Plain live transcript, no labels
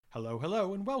Hello,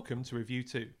 hello, and welcome to Review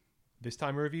 2. This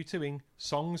time we're review-2ing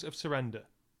Songs of Surrender.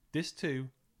 This too,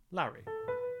 Larry.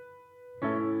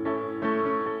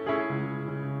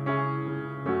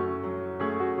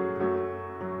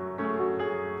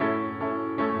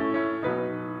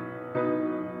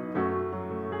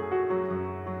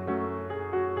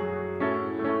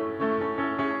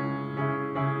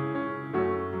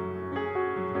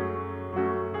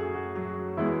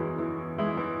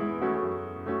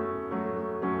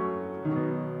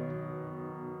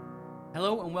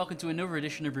 Hello and welcome to another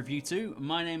edition of Review 2.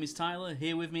 My name is Tyler.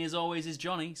 Here with me as always is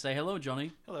Jonny. Say hello,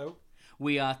 Jonny. Hello.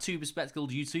 We are two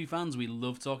bespectacled U2 fans. We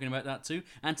love talking about that too.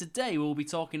 And today we'll be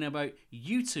talking about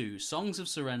U2, Songs of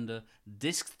Surrender,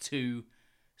 Disc 2,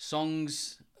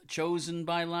 songs chosen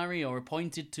by Larry or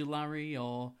appointed to Larry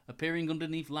or appearing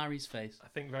underneath Larry's face. I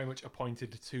think very much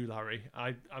appointed to Larry.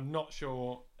 I'm not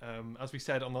sure, as we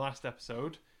said on the last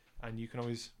episode, and you can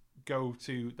always go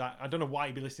to that. I don't know why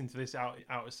you'd be listening to this out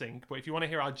of sync, but if you want to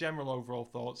hear our general overall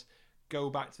thoughts,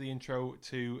 go back to the intro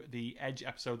to the Edge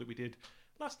episode that we did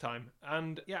last time.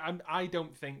 And yeah, I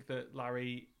don't think that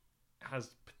Larry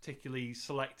has particularly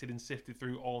selected and sifted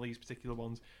through all these particular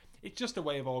ones. It's just a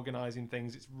way of organising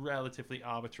things. It's relatively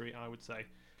arbitrary, I would say.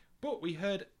 But we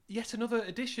heard yet another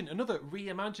edition, another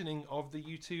reimagining of the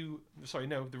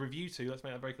the Review 2, let's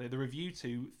make that very clear, the Review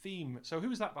 2 theme. So who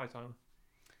was that by, Tyler?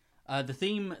 The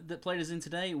theme that played us in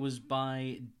today was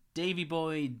by Davy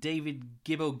Boy David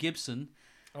Gibbo Gibson.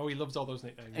 Oh, he loves all those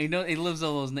nicknames. He loves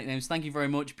all those nicknames. Thank you very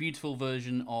much. Beautiful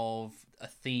version of a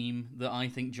theme that I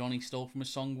think Jonny stole from a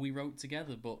song we wrote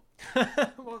together. But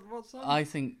what song? I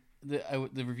think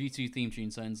the Review 2 theme tune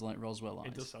sounds like Roswell Eyes.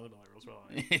 It does sound like Roswell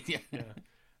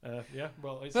Eyes. Yeah.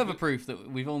 Well, it's further proof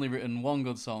that we've only written one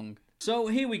good song. So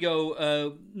here we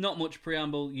go. Not much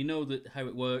preamble. You know how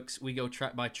it works. We go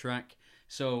track by track.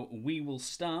 So we will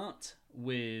start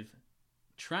with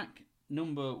track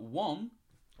number 1.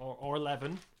 Or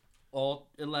 11. Or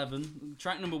 11.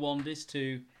 Track number 1, disc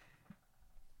 2.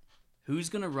 Who's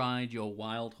going to ride your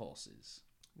wild horses?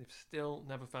 They've still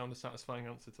never found a satisfying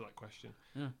answer to that question.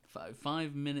 Yeah,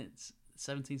 5 minutes,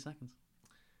 17 seconds.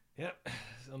 Yep,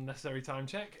 unnecessary time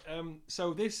check.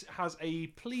 So this has a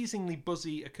pleasingly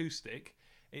buzzy acoustic.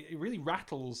 It really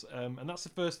rattles, and that's the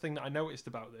first thing that I noticed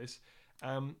about this.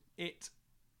 It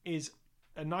is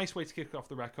a nice way to kick off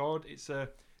the record. It's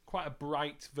quite a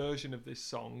bright version of this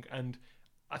song, and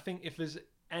I think if there's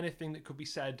anything that could be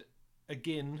said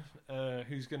again,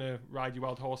 Who's Gonna Ride Your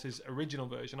Wild Horses original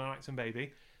version on Acton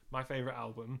Baby, my favourite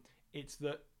album, it's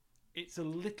that it's a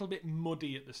little bit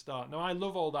muddy at the start. Now, I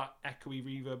love all that echoey,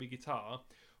 reverby guitar,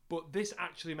 but this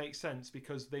actually makes sense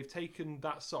because they've taken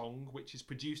that song, which is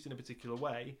produced in a particular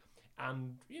way,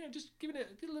 and just giving it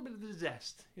a little bit of the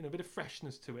zest, a bit of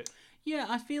freshness to it. Yeah,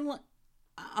 I feel like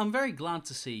I'm very glad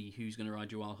to see Who's Gonna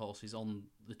Ride Your Wild Horses on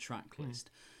the track list,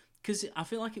 because I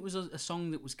feel like it was a song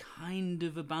that was kind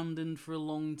of abandoned for a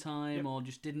long time, or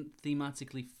just didn't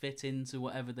thematically fit into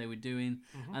whatever they were doing.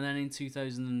 And then in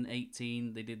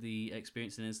 2018 they did the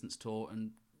Experience and Innocence tour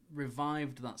and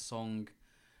revived that song,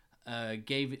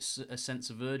 gave it a sense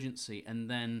of urgency, and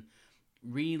then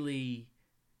really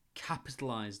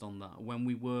capitalised on that when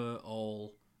we were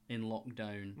all in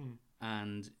lockdown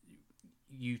and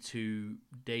U2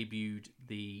 debuted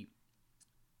the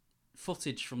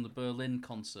footage from the Berlin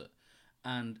concert,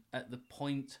 and at the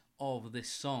point of this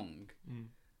song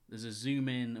there's a zoom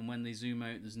in, and when they zoom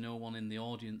out there's no one in the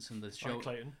audience, and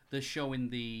they're showing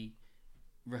the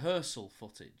rehearsal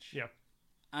footage.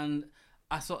 And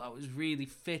I thought that was really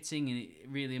fitting, and it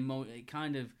really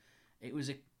it was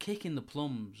a kick in the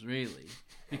plums, really,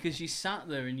 because you sat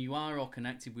there and you are all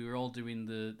connected. We were all doing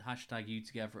the hashtag You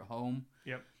Together at Home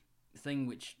thing,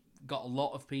 which got a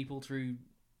lot of people through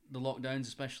the lockdowns,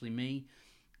 especially me.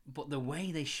 But the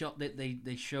way they shot that,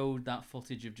 they showed that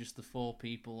footage of just the 4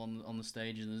 people on the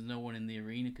stage, and there's no one in the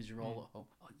arena because you're all at home.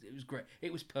 It was great.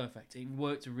 It was perfect. It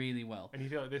worked really well. And you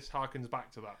feel like this harkens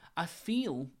back to that? I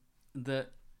feel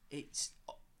that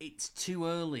it's too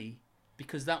early,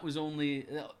 because that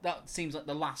seems like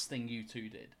the last thing U2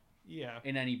 did. Yeah.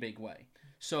 In any big way.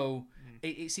 So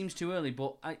it seems too early,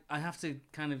 but I have to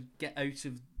kind of get out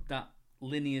of that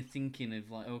linear thinking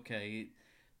of like, okay,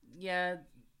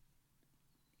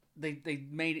 they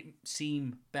made it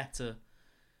seem better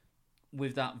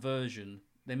with that version.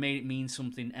 They made it mean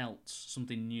something else,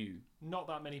 something new. Not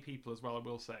that many people as well, I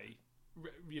will say,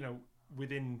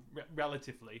 within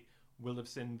relatively, will have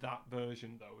seen that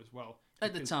version though as well.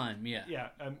 At the time, yeah. Yeah,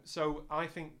 so I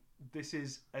think this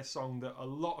is a song that a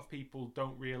lot of people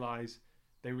don't realise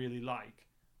they really like.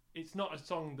 it's not a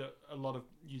song that a lot of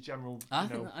your general. I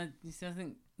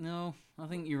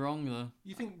think you're wrong though.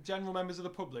 You think general members of the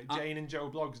public, Jane and Joe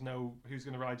Bloggs, know who's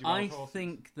going to ride you wild horses? I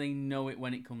think they know it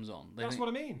when it comes on. That's what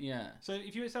I mean. Yeah. So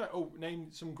if you say, name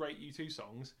some great U2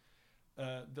 songs,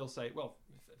 they'll say, well,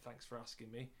 thanks for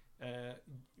asking me.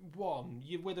 One,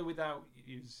 You're With or Without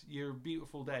You's, Your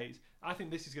Beautiful Days. I think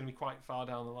this is going to be quite far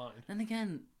down the line. And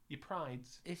again, your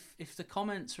prides. If the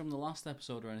comments from the last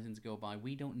episode are anything to go by,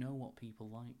 we don't know what people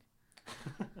like.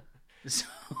 So...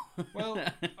 Well,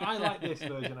 I like this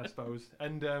version, I suppose.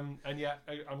 And yeah,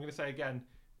 I'm going to say again,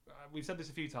 we've said this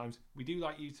a few times, we do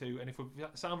like U2, and if we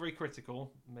sound very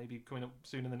critical, maybe coming up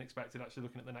sooner than expected, actually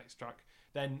looking at the next track,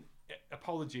 then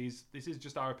apologies, this is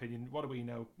just our opinion. What do we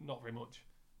know? Not very much.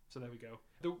 So there we go.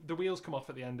 The wheels come off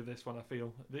at the end of this one, I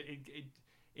feel.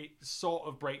 It sort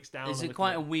of breaks down. Is it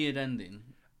quite a weird ending?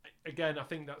 Again, I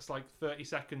think that's like 30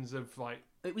 seconds of like...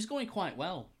 It was going quite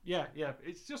well. Yeah.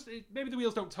 It's just... maybe the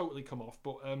wheels don't totally come off,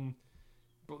 but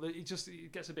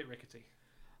it gets a bit rickety.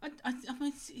 I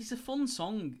mean, it's a fun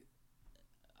song.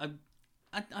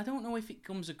 I don't know if it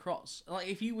comes across... Like,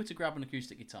 if you were to grab an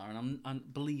acoustic guitar,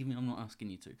 and believe me, I'm not asking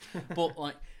you to, but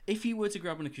like, if you were to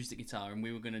grab an acoustic guitar and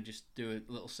we were going to just do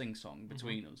a little sing-song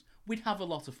between us, we'd have a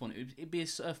lot of fun. It'd be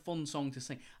a fun song to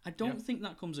sing. I don't think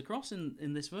that comes across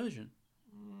in this version.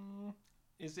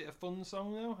 Is it a fun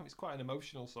song though? It's quite an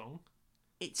emotional song.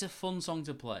 It's a fun song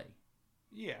to play.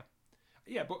 Yeah,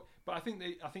 but I think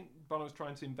Bono's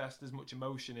trying to invest as much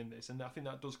emotion in this, and I think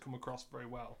that does come across very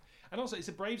well. And also, it's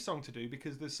a brave song to do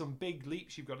because there's some big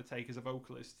leaps you've got to take as a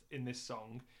vocalist in this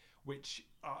song, which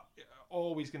are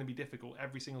always going to be difficult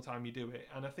every single time you do it.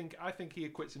 And I think he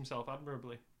acquits himself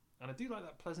admirably. And I do like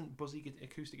that pleasant, buzzy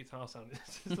acoustic guitar sound.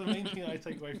 It's the main thing I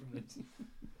take away from this.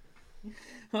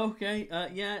 Okay,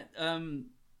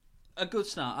 a good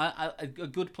start. A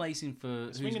good placing for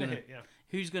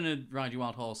who's gonna ride your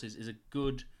wild horses is a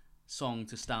good song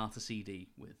to start a CD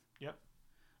with. Yep.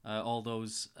 All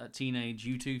those teenage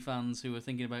U2 fans who are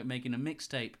thinking about making a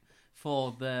mixtape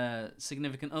for their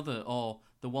significant other or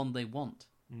the one they want,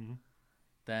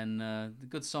 then the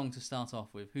good song to start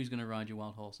off with. Who's gonna ride your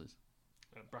wild horses?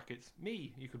 Brackets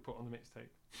me. You could put on the mixtape.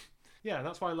 Yeah,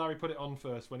 that's why Larry put it on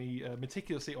first when he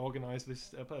meticulously organised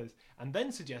this playlist, and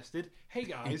then suggested, "Hey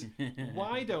guys,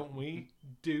 why don't we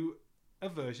do a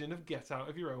version of Get Out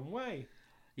of Your Own Way?"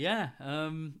 Yeah.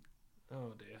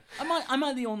 Oh dear. Am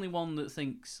I the only one that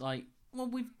thinks like,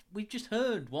 well, we've just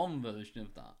heard one version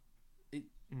of that,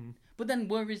 but then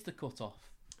where is the cut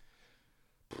off?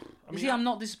 I'm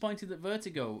not disappointed that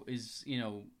Vertigo is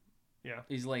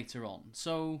is later on.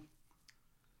 So.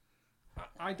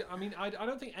 I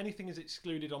don't think anything is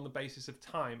excluded on the basis of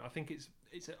time. I think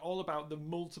it's all about the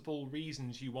multiple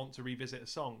reasons you want to revisit a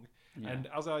song. Yeah. And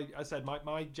as I said,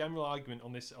 my general argument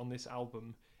on this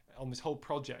album, on this whole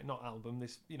project, not album,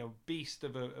 this beast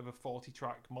of a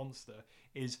 40-track monster,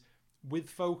 is with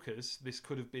focus. This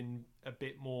could have been a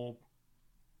bit more,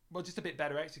 well, just a bit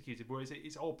better executed. Whereas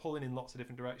it's all pulling in lots of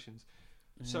different directions.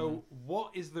 So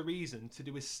what is the reason to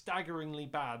do a staggeringly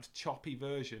bad, choppy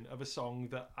version of a song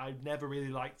that I never really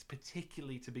liked,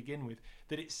 particularly to begin with,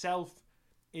 that itself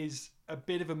is a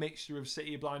bit of a mixture of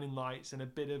City of Blinding Lights and a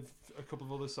bit of a couple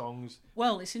of other songs?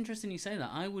 Well, it's interesting you say that.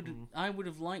 I would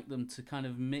have liked them to kind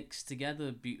of mix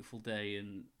together Beautiful Day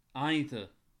and either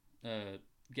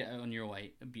Get Out on Your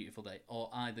Way, A Beautiful Day, or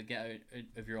either Get Out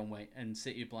of Your Own Way and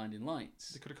City of Blinding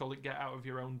Lights. They could have called it Get Out of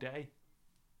Your Own Day.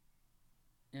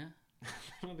 Yeah.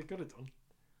 Well, they could have done.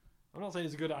 I'm not saying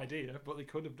it's a good idea, but they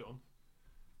could have done.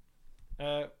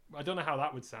 I don't know how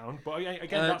that would sound, but again,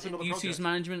 that's another project. UT's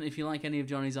management, if you like any of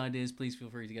Johnny's ideas, please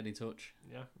feel free to get in touch.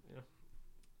 Yeah.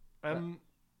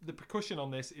 The percussion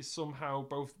on this is somehow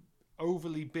both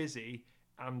overly busy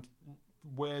and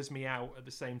wears me out at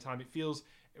the same time. It feels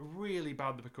really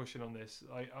bad, the percussion on this.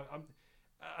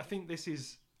 I think this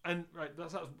is... And right,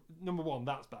 that's number one,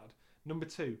 that's bad. Number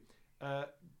two...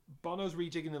 Bono's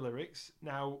rejigging the lyrics.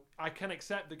 Now, I can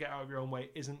accept that Get Out of Your Own Way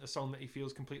isn't a song that he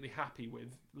feels completely happy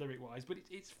with, lyric-wise, but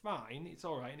it's fine. It's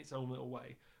all right in its own little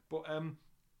way. But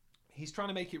he's trying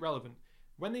to make it relevant.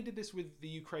 When they did this with the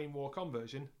Ukraine Walk On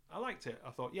version, I liked it. I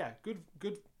thought, yeah,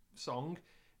 good song,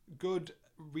 good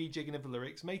rejigging of the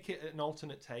lyrics. Make it an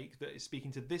alternate take that is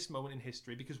speaking to this moment in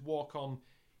history, because Walk On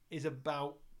is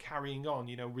about carrying on,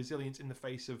 resilience in the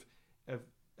face of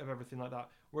everything like that.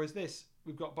 Whereas this,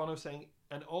 we've got Bono saying,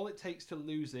 and all it takes to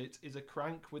lose it is a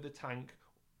crank with a tank,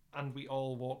 and we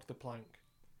all walk the plank.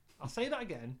 I'll say that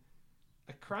again.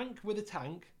 A crank with a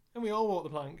tank, and we all walk the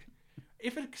plank.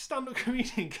 If a stand-up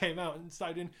comedian came out and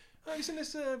started doing, oh, you seen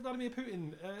this Vladimir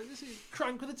Putin, this is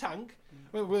crank with a tank,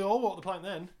 we'll all walk the plank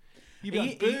then. You'd be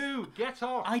like, boo, get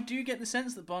off. I do get the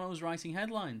sense that Bono's writing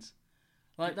headlines.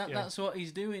 Like that. Yeah. That's what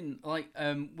he's doing. Like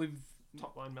with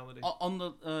Top line melody.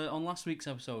 on last week's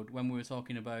episode when we were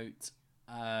talking about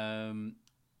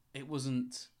it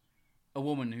wasn't a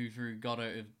woman who threw God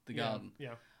out of the garden.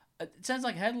 Yeah. It sounds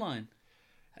like a headline.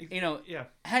 Yeah.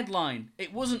 Headline.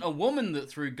 It wasn't a woman that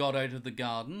threw God out of the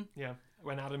garden. Yeah.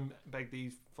 When Adam begged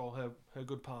Eve for her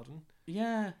good pardon.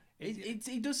 Yeah.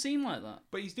 It does seem like that.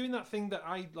 But he's doing that thing that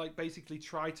I like basically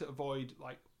try to avoid,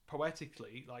 like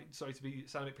poetically, like sorry to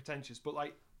sound a bit pretentious, but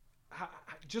like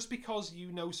just because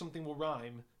you know something will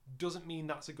rhyme doesn't mean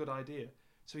that's a good idea.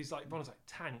 So he's like, Bono's like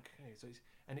tank. So he's,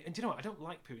 and do you know what? I don't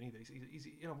like Putin either. He's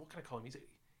you know, what can I call him? He's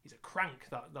a crank,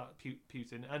 that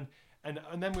Putin.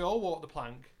 And then we all walk the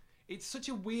plank. It's such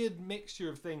a weird mixture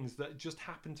of things that just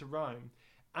happen to rhyme.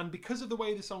 And because of the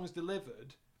way the song's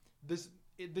delivered, there's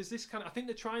this kind of, I think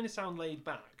they're trying to sound laid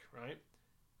back, right?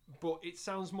 But it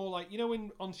sounds more like, you know,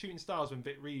 on Shooting Stars when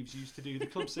Vic Reeves used to do the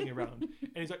club sing around,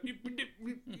 and he's like,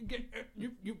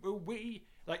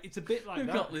 like it's a bit like We've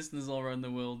that. got listeners all around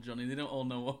the world, Johnny. They don't all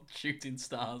know what Shooting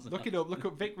Stars are. Look it up. Look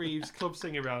up Vic Reeves club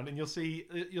sing around, and you'll see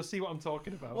what I'm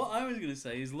talking about. What I was going to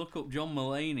say is look up John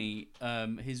Mulaney,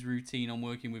 his routine on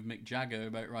working with Mick Jagger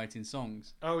about writing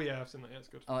songs. Oh yeah, I've seen that. Yeah, it's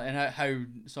good. And how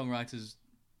songwriters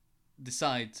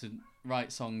decide to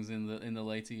write songs in the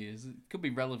later years. It could be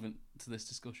relevant to this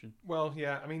discussion. Well,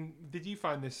 yeah. I mean, did you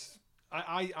find this?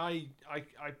 I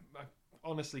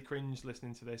honestly cringe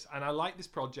listening to this, and I like this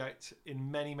project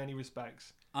in many, many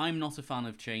respects. I'm not a fan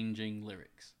of changing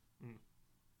lyrics.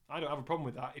 I don't have a problem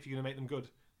with that if you're going to make them good,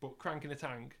 but cranking a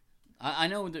tank. I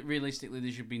know that realistically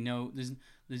there should be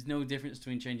there's no difference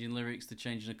between changing lyrics to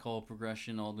changing a chord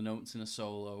progression or the notes in a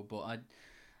solo, but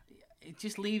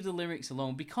just leave the lyrics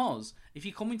alone, because if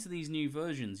you come into these new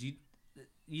versions,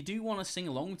 you do want to sing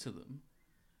along to them.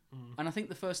 And I think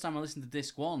the first time I listened to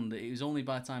Disc 1, that it was only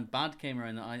by the time Bad came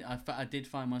around that I did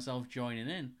find myself joining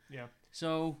in. Yeah.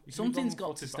 So something's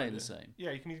got to stay the same.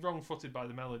 Yeah, you can be wrong-footed by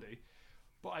the melody.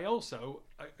 But I also,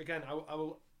 again, I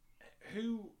will...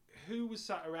 Who was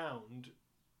sat around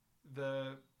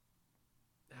the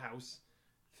house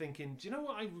thinking, do you know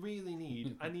what I really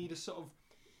need? I need a sort of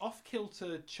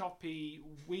off-kilter, choppy,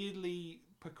 weirdly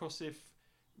percussive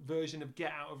version of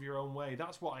Get Out of Your Own Way.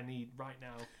 That's what I need right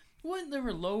now. Weren't there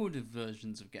a load of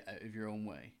versions of Get Out of Your Own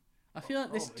Way? I feel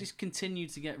like this just continued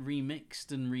to get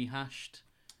remixed and rehashed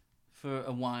for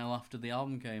a while after the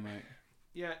album came out.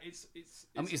 Yeah, it's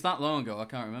I mean, it's that long ago, I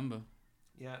can't remember.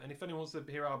 Yeah, and if anyone wants to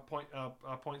hear our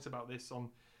points about this on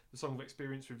the Song of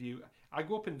Experience review, I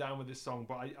go up and down with this song,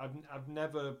 but I've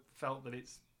never felt that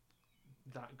it's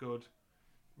that good,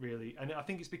 really. And I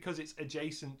think it's because it's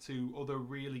adjacent to other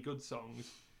really good songs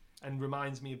and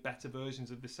reminds me of better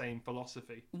versions of the same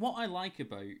philosophy. What I like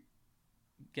about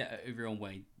Get Out of Your Own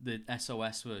Way, the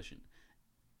SOS version,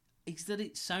 is that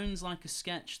it sounds like a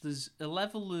sketch. There's a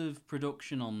level of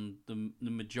production on the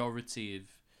majority of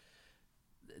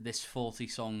this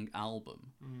 40-song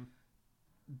album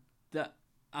that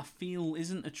I feel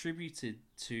isn't attributed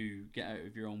to Get Out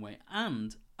of Your Own Way.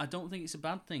 And I don't think it's a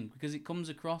bad thing, because it comes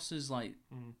across as like...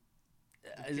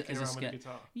 as a sketch.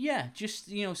 Yeah, just,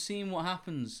 you know, seeing what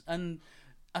happens. And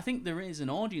I think there is an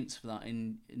audience for that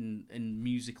in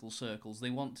musical circles. They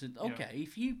want to,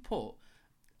 if you put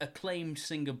acclaimed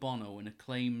singer Bono and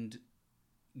acclaimed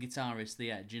guitarist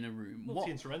The Edge in a room,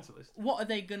 multi-instrumentalist, what are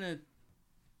they gonna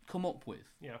come up with?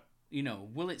 Yeah, you know,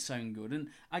 will it sound good? And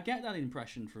I get that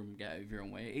impression from Get Out of Your Own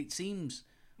Way. It seems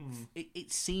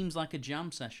it seems like a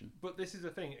jam session. But this is the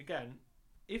thing again.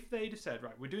 If they'd have said,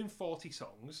 right, we're doing 40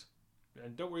 songs,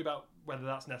 and don't worry about whether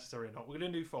that's necessary or not, we're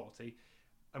going to do 40,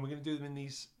 and we're going to do them in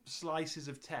these slices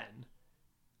of 10,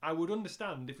 I would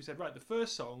understand if we said, right, the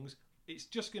first songs, it's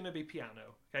just going to be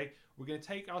piano, okay? We're going to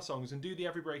take our songs and do the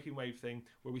Every Breaking Wave thing,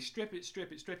 where we strip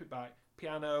it back,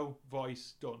 piano,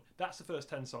 voice, done. That's the first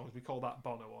 10 songs. We call that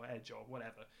Bono or Edge or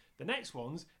whatever. The next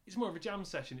ones, it's more of a jam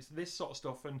session. It's this sort of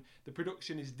stuff, and the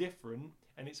production is different,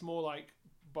 and it's more like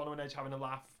Bono and Edge having a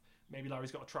laugh. Maybe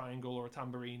Larry's got a triangle or a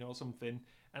tambourine or something,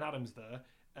 and Adam's there.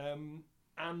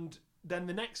 And then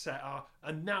the next set are,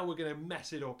 and now we're going to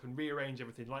mess it up and rearrange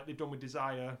everything, like they've done with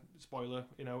Desire, spoiler,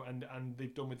 you know, and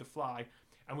they've done with The Fly,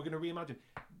 and we're going to reimagine.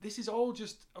 This is all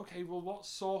just, okay, well, what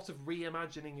sort of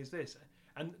reimagining is this?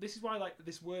 And this is why, like,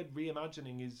 this word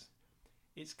reimagining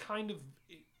it's kind of,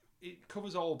 it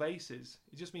covers all bases.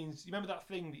 It just means, you remember that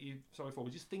thing that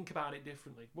we just think about it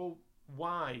differently. Well,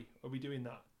 why are we doing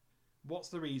that? What's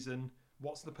the reason?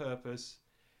 What's the purpose?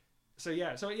 So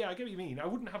yeah, I get what you mean. I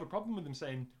wouldn't have a problem with them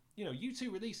saying, you know,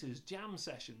 U2 releases jam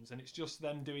sessions, and it's just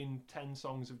them doing 10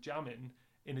 songs of jamming,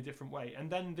 in a different way, and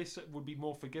then this would be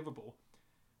more forgivable.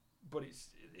 But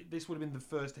this would have been the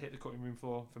first to hit the cutting room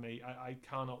floor for me. I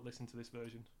cannot listen to this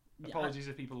version. Apologies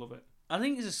if people love it. I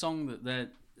think it's a song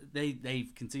that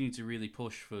they've continued to really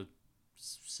push for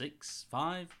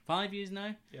 5 years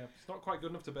now. Yeah, it's not quite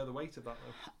good enough to bear the weight of that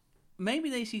though. Maybe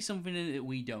they see something in it that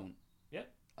we don't. Yeah.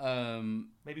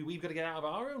 Maybe we've got to get out of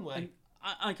our own way.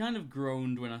 I kind of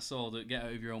groaned when I saw that "Get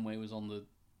Out of Your Own Way" was on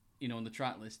the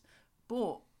track list,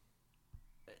 but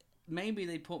maybe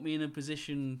they put me in a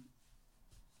position.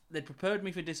 They prepared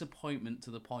me for disappointment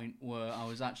to the point where I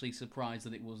was actually surprised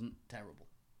that it wasn't terrible.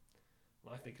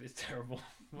 I think it is terrible.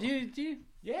 Do you?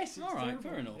 Yes, it's all right, terrible.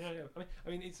 fair enough. Yeah. I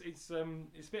mean, it's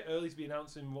a bit early to be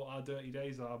announcing what our dirty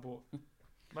days are, but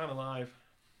man alive.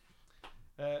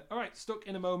 All right, Stuck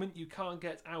in a Moment you can't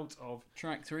get out of.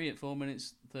 Track 3 at 4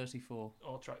 minutes 34.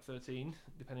 Or track 13,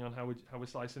 depending on how we're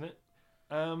slicing it.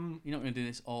 You're not going to do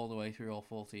this all the way through all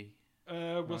 40.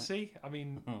 We'll see. I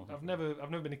mean, I've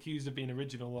never been accused of being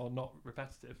original or not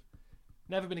repetitive.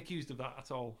 Never been accused of that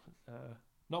at all.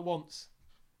 Not once.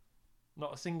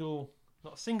 Not a single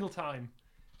time.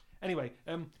 Anyway,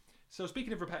 so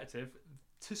speaking of repetitive,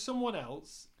 to someone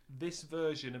else, this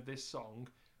version of this song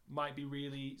might be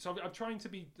really. So I'm trying to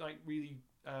be like really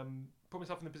put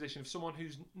myself in the position of someone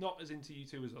who's not as into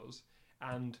U2 as us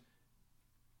and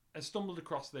has stumbled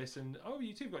across this and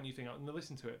U2 got a new thing out and they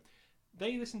listen to it.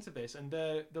 They listen to this and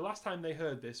the last time they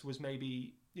heard this was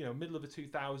maybe middle of the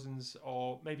 2000s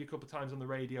or maybe a couple of times on the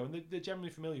radio and they're generally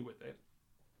familiar with it.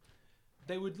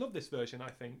 They would love this version,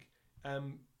 I think,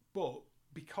 but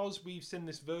because we've seen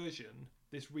this version,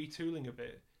 this retooling of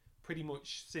it, pretty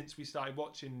much since we started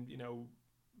watching,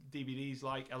 DVDs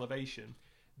like Elevation,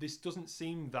 this doesn't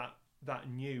seem that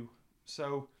new.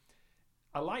 So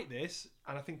I like this,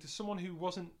 and I think to someone who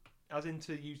wasn't as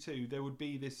into U2, there would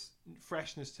be this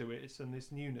freshness to it and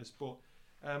this newness, but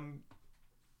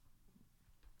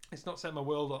it's not set my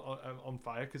world on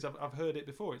fire because I've heard it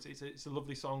before. It's a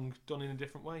lovely song done in a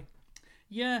different way.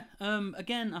 Yeah,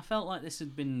 again, I felt like this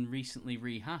had been recently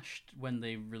rehashed when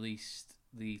they released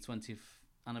the 20th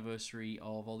anniversary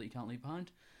of All That You Can't Leave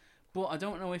Behind. But I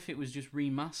don't know if it was just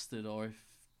remastered or if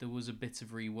there was a bit of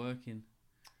reworking.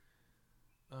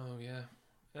 Oh, yeah.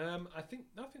 I think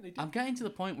they did. I'm getting to the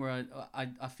point where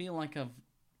I feel like I've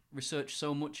researched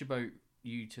so much about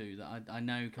U2 that I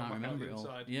now can't remember it all.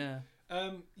 Yeah.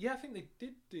 Yeah, I think they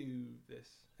did do this.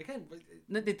 Again,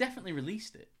 they definitely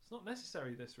released it. It's not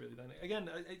necessary this really then. Again,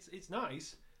 it's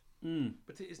nice,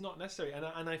 but it is not necessary.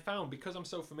 And I found because I'm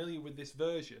so familiar with this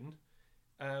version,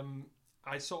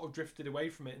 I sort of drifted away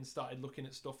from it and started looking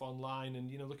at stuff online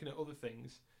and looking at other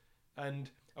things. And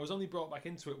I was only brought back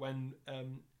into it when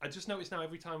I just noticed now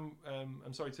every time.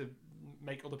 I'm sorry to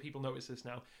make other people notice this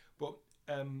now, but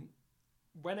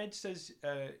when Edge says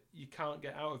you can't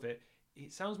get out of it,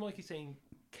 it sounds more like he's saying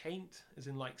 "can't," as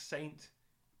in like saint.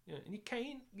 And you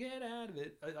can't get out of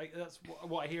it. Like that's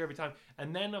what I hear every time.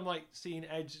 And then I'm like seeing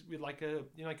Edge with like a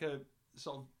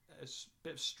sort of a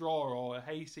bit of straw or a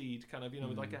hayseed kind of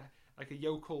with like a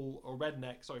yokel or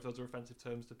redneck. Sorry if those are offensive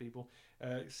terms to people.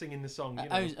 Singing the song.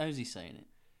 How's he saying it?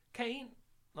 Can't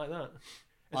like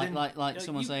that. Like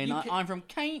someone saying I'm from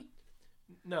Kent.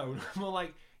 No, more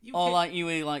like. Like you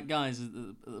were like guys at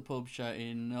the pub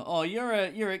shouting, "Oh, you're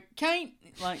a Kent,"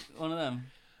 like one of them.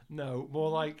 No, more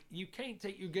like, you can't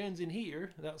take your guns in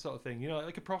here, that sort of thing.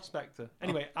 Like a prospector.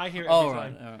 Anyway, I hear it every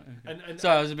time. All right. Okay. And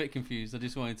sorry, I was a bit confused. I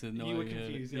just wanted to know. You were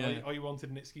confused. Or you wanted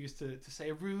an excuse to say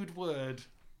a rude word.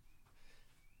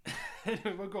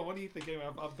 Anyway, well, go on. What do you think?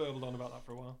 I've burbled on about that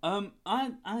for a while.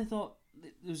 I thought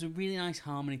there was a really nice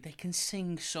harmony. They can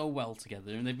sing so well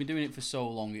together, and they've been doing it for so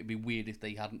long. It'd be weird if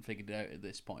they hadn't figured it out at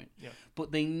this point. Yeah.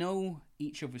 But they know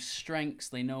each other's strengths.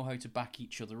 They know how to back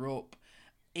each other up.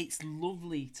 It's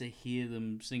lovely to hear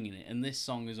them singing it, and this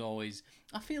song is always.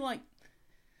 I feel like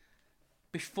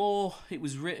before it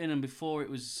was written and before it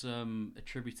was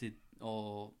attributed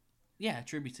to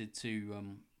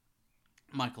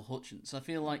Michael Hutchence. I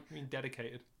feel like. You mean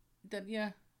dedicated?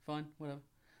 Yeah, fine, whatever.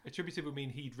 Attributed would mean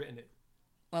he'd written it.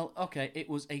 Well, okay, it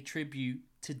was a tribute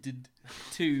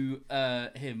to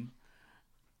him.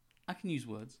 I can use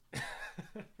words,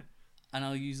 and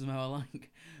I'll use them how I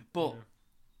like, but. Yeah.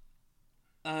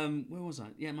 Where was I?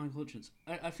 Yeah, Michael Hutchence.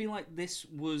 I feel like this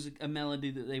was a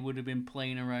melody that they would have been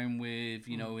playing around with,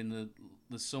 in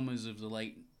the summers of the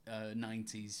late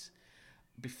 90s,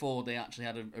 before they actually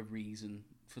had a reason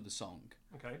for the song.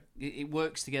 Okay. It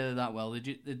works together that well.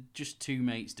 They're just two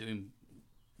mates doing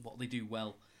what they do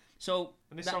well. So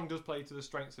and this song does play to the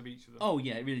strengths of each of them. Oh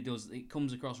yeah, it really does. It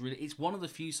comes across really. It's one of the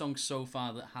few songs so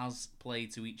far that has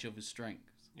played to each other's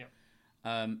strengths.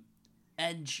 Yeah.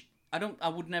 Edge I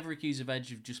would never accuse of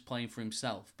Edge of just playing for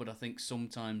himself, but I think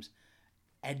sometimes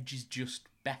Edge is just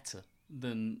better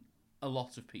than a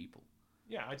lot of people.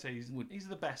 Yeah, I'd say he's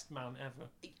the best man ever.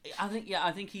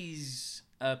 I think he's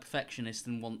a perfectionist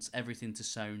and wants everything to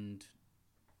sound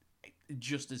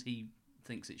just as he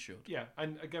thinks it should. Yeah,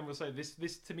 and again, we'll say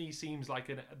this to me seems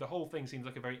like the whole thing seems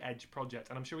like a very Edge project,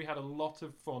 and I'm sure he had a lot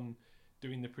of fun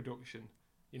doing the production,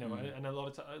 and a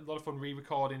lot of fun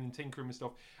re-recording and tinkering and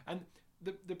stuff. And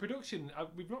the production,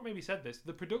 we've not maybe said this,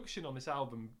 the production on this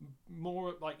album,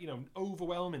 more like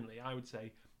overwhelmingly, I would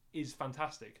say, is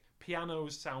fantastic.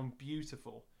 Pianos sound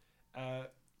beautiful.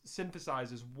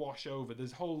 Synthesizers wash over.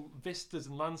 There's whole vistas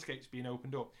and landscapes being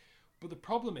opened up. But the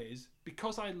problem is,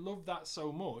 because I love that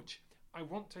so much, I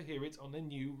want to hear it on a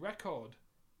new record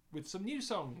with some new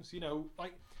songs.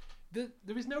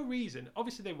 There is no reason,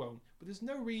 obviously they won't, but there's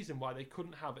no reason why they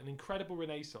couldn't have an incredible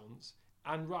renaissance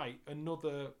and write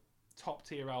another top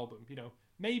tier album.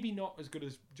 Maybe not as good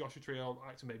as Joshua Tree or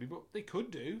Acton Baby, but they could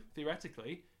do,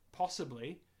 theoretically,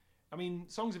 possibly. I mean,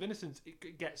 Songs of Innocence,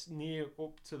 it gets near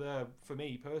up to there for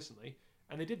me personally,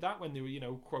 and they did that when they were,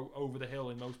 quote, over the hill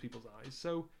in most people's eyes.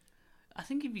 So, I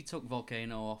think if you took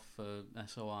Volcano off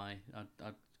SOI,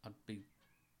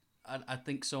 I'd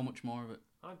think so much more of it.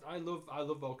 I love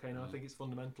Volcano. I think it's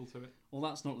fundamental to it. Well,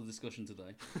 that's not the discussion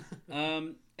today.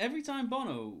 Every time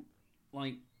Bono,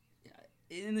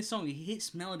 in this song, he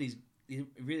hits melodies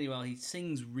really well. He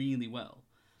sings really well,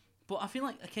 but I feel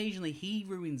like occasionally he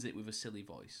ruins it with a silly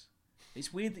voice.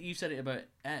 It's weird that you said it about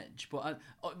Edge, but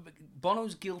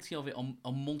Bono's guilty of it on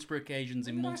multiple occasions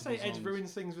in multiple songs. I say Edge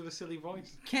ruins things with a silly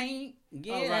voice? Can't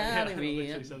get out of I here.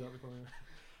 literally said that before.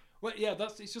 Well, yeah,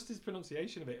 it's just his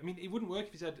pronunciation of it. I mean, it wouldn't work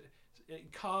if he said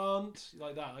it can't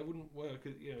like that. It wouldn't work,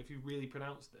 if you really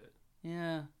pronounced it.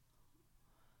 Yeah.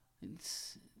 I'm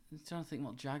trying to think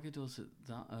what Jagger does at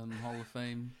that Hall of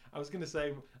Fame. I was going to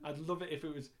say, I'd love it if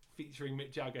it was featuring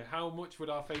Mick Jagger. How much would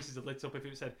our faces have lit up if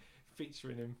it said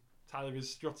featuring him? Tyler is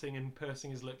strutting and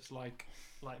pursing his lips like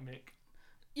Mick.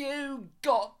 You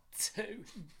got to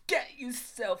get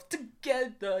yourself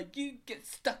together. You get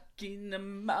stuck in a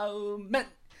moment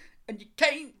and you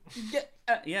can't get...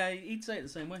 yeah, he'd say it the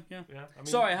same way, yeah.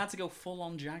 Sorry, I had to go full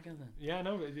on Jagger then. Yeah,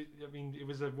 no, it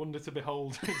was a wonder to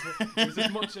behold. It was as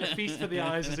much a feast for the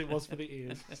eyes as it was for the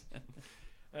ears.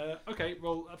 Okay,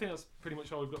 well, I think that's pretty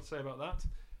much all we've got to say about that.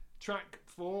 Track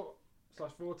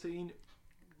 4/14...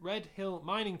 Red Hill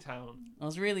Mining Town. I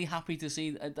was really happy to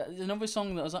see another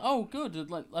song that I was like, oh, good.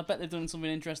 I bet they've done something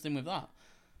interesting with that.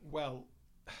 Well,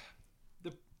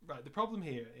 the problem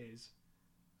here is,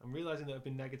 I'm realising that I've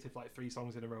been negative 3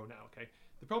 songs in a row now, okay?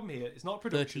 The problem here is not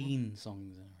production. 13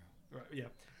 songs in a row. Right, yeah.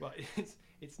 Well,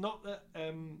 it's not that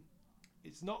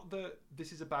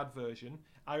this is a bad version.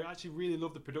 I actually really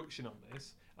love the production on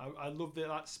this. I love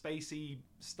that spacey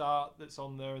start that's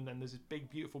on there, and then there's this big,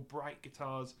 beautiful, bright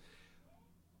guitars.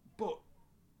 But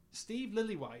Steve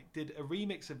Lillywhite did a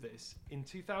remix of this in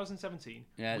 2017.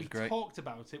 Yeah, it's great. We talked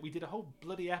about it. We did a whole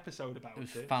bloody episode about it.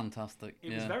 It was fantastic.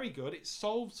 It was very good. It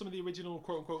solved some of the original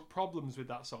quote-unquote problems with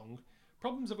that song.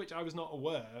 Problems of which I was not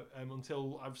aware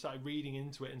until I've started reading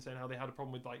into it and saying how they had a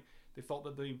problem with, they thought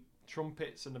that the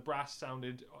trumpets and the brass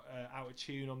sounded out of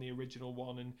tune on the original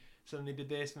one, and so then they did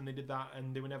this and then they did that,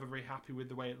 and they were never very happy with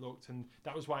the way it looked, and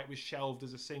that was why it was shelved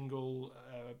as a single,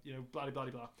 blah, blah, blah,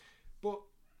 blah. But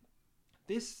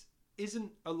this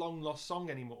isn't a long lost song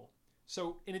anymore.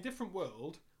 So in a different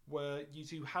world where you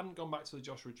two hadn't gone back to the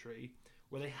Joshua Tree,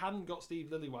 where they hadn't got Steve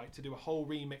Lillywhite to do a whole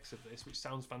remix of this, which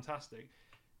sounds fantastic,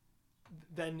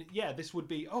 then yeah, this would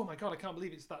be, oh my god, I can't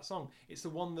believe it's that song. It's the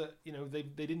one that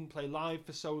they didn't play live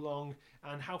for so long,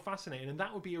 and how fascinating. And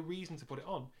that would be a reason to put it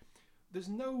on. There's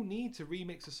no need to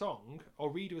remix a song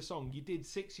or redo a song you did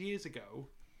 6 years ago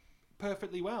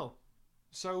perfectly well.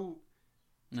 So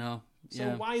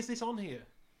why is this on here?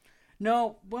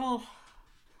 No, well,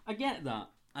 I get that.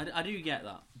 I do get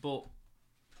that, but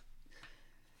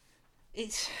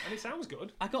and it sounds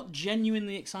good. I got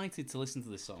genuinely excited to listen to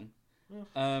this song,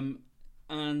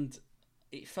 and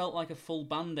it felt like a full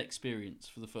band experience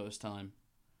for the first time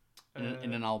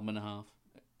in an album and a half,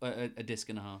 a disc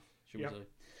and a half, should we say?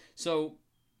 So,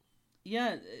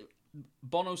 yeah,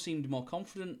 Bono seemed more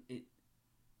confident.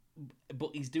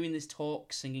 But he's doing this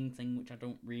talk singing thing, which I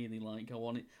don't really like.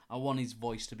 I want his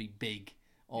voice to be big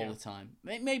all the time.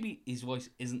 Maybe his voice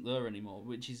isn't there anymore,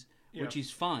 which is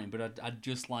fine. But I'd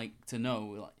just like to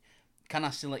know, can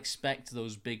I still expect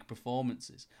those big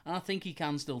performances? And I think he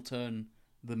can still turn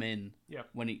them in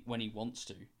when he wants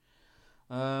to.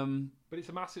 But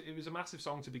it was a massive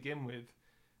song to begin with.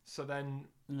 So then,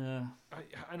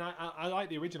 I like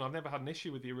the original. I've never had an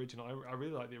issue with the original. I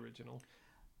really like the original.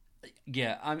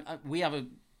 Yeah,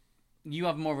 you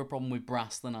have more of a problem with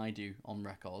brass than I do on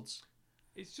records.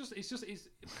 It's this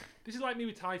is like me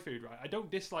with Thai food, right? I don't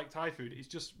dislike Thai food. It's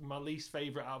just my least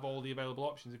favorite out of all the available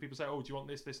options. If people say, "Oh, do you want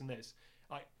this, and this?"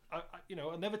 Like,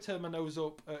 I never turn my nose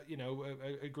up at,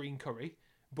 a green curry,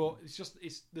 but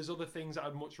there's other things that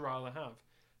I'd much rather have.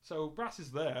 So brass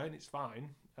is there and it's fine.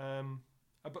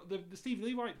 But the Steve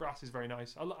Levite brass is very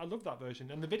nice. I love that version,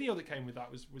 and the video that came with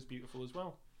that was beautiful as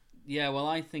well. Yeah, well,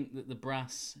 I think that the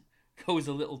brass goes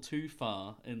a little too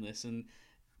far in this and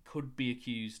could be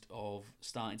accused of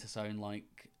starting to sound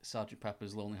like Sgt.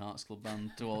 Pepper's Lonely Hearts Club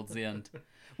Band towards the end,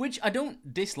 which I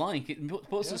don't dislike. It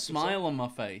puts a smile on my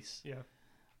face. Yeah.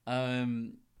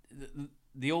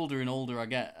 The older and older I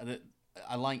get, that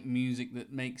I like music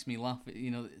that makes me laugh.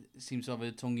 It seems to have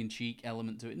a tongue-in-cheek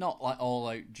element to it, not like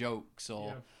all-out jokes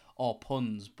or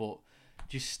puns, but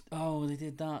just they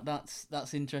did that.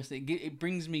 That's interesting. It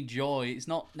brings me joy. It's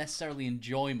not necessarily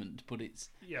enjoyment, but it's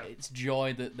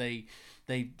joy that they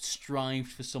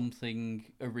strived for something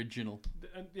original.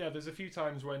 And there's a few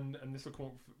times when, and this will come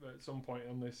up at some point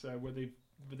on this, where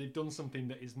they've done something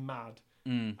that is mad,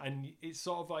 and it's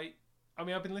sort of like, I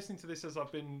mean, I've been listening to this as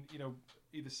I've been,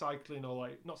 either cycling or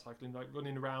not cycling, like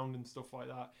running around and stuff like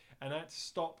that, and I had to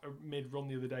stop mid-run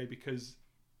the other day because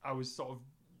I was sort of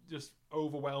just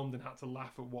overwhelmed and had to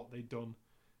laugh at what they'd done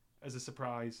as a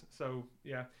surprise. So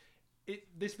yeah,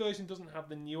 this version doesn't have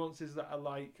the nuances that I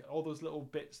like, all those little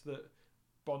bits that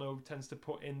Bono tends to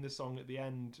put in the song at the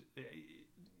end.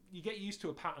 You get used to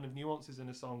a pattern of nuances in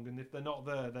a song, and if they're not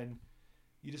there, then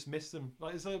you just miss them.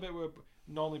 Like there's a little bit where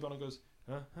normally Bono goes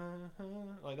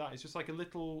like that. It's just like a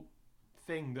little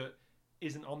thing that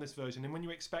isn't on this version, and when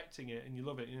you're expecting it and you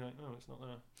love it, you're like, oh, it's not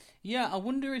there. Yeah, I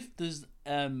wonder if there's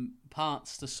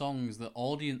parts to songs that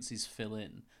audiences fill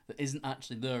in that isn't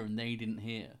actually there and they didn't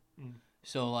hear.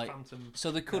 So like, Phantom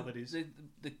there could melodies.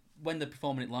 when they're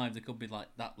performing it live, there could be like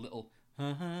that little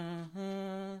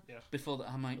before that.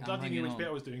 I'm glad you knew which bit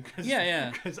I was doing. Cause,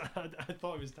 because I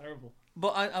thought it was terrible.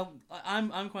 But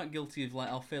I'm quite guilty of, like,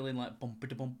 I'll fill in like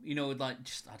bumpity bump, like,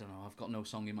 just, I don't know, I've got no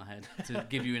song in my head to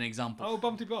give you an example. Oh,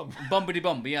 bumpity bump. Bumpity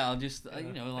bump, yeah. I'll just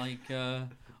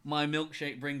my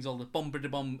milkshake brings all the bumpity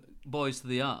bump boys to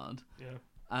the yard. Yeah.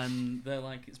 And they're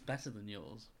like, it's better than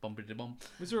yours, bumpity bump.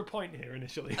 Was there a point here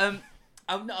initially?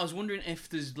 I was wondering if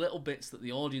there's little bits that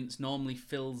the audience normally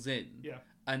fills in. Yeah.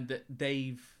 And that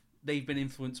they've been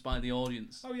influenced by the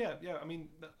audience. Oh yeah. I mean,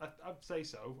 I'd say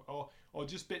so. Or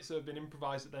just bits that have been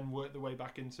improvised that then work their way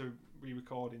back into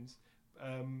re-recordings.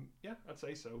 Yeah, I'd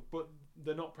say so. But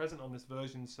they're not present on this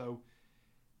version, so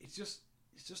it's just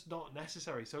not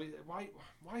necessary. So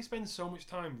why spend so much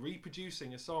time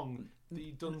reproducing a song that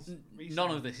you've done recently?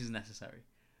 None of this is necessary.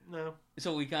 No.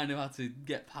 So we kind of had to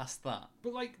get past that.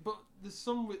 But there's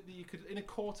some that you could, in a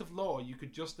court of law, you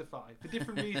could justify for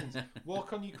different reasons.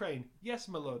 Walk on Ukraine, yes,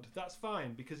 my lord, that's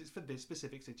fine because it's for this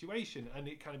specific situation, and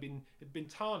it kind of been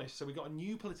tarnished. So we got a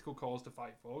new political cause to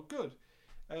fight for. Good.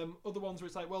 Other ones where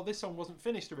it's like, well, this song wasn't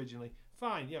finished originally.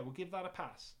 Fine, yeah, we'll give that a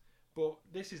pass. But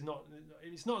this is not.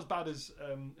 It's not as bad as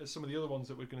some of the other ones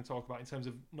that we're going to talk about in terms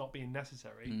of not being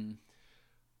necessary.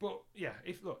 But yeah,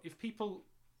 if people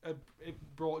it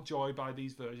brought joy by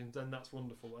these versions, then that's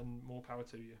wonderful, and more power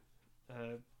to you.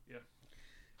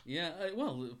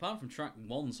 Well, apart from track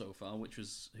 1 so far, which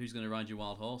was Who's Gonna Ride Your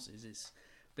Wild Horses, it's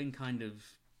been kind of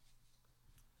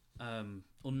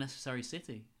Unnecessary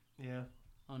City.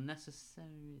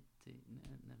 Unnecessary.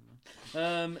 No, never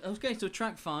mind. Okay, so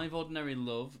track 5, Ordinary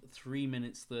Love, 3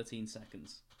 minutes 13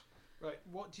 seconds. Right,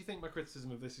 what do you think my criticism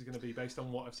of this is going to be based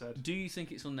on what I've said? Do you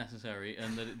think it's unnecessary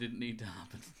and that it didn't need to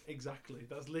happen? Exactly.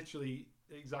 That's literally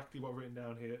exactly what I've written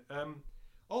down here.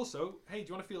 Also, hey, do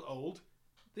you want to feel old?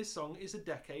 This song is a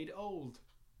decade old.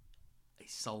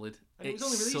 It's solid. And it was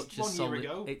only released 1 year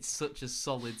ago. It's such a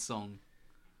solid song.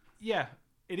 Yeah,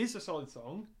 it is a solid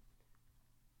song.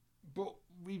 But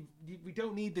we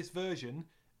don't need this version.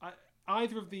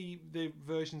 Either of the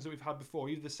versions that we've had before,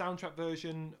 either the soundtrack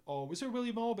version or was there a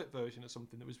William Orbit version or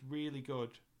something that was really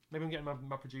good? Maybe I'm getting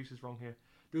my producers wrong here.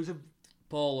 There was a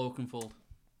Paul Oakenfold.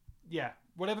 Yeah,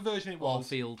 whatever version it was.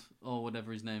 Oldfield or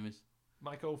whatever his name is.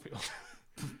 Mike Oldfield.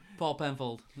 Paul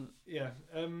Penfold. Yeah.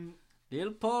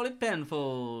 Little Paulie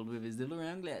Penfold with his little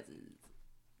round glasses.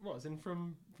 What, as in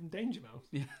from Danger Mouse?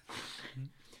 Yeah.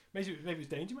 maybe it was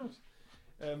Danger Mouse.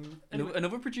 Anyway,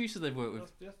 another producer they've worked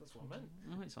with. That's what I meant.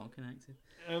 Oh, it's all connected.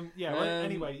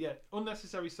 Anyway,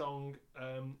 unnecessary song.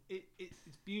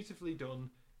 It's beautifully done.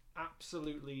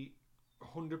 Absolutely,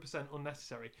 100%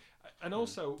 unnecessary. And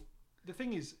also, the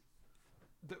thing is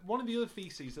that one of the other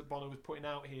theses that Bono was putting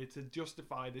out here to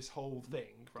justify this whole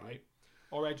thing, right,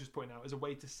 or Edge was putting out as a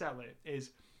way to sell it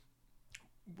is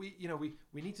we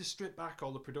need to strip back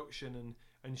all the production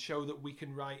and show that we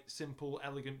can write simple,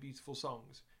 elegant, beautiful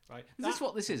songs, right? Is this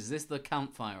what this is? Is this the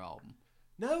Campfire album?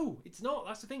 No, it's not.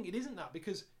 That's the thing. It isn't that,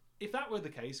 because if that were the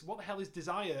case, what the hell is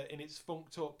Desire in its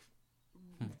funked up,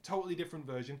 totally different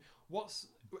version? What's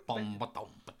like?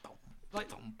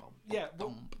 Yeah,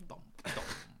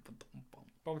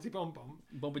 bombity bom bom.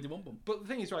 Bombity bom bom. But the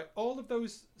thing is, right? All of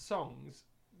those songs,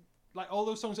 like all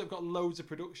those songs that have got loads of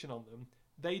production on them,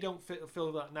 they don't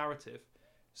fill that narrative.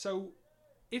 So,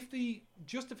 if the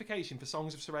justification for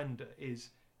Songs of Surrender is,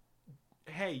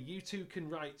 hey, you two can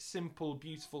write simple,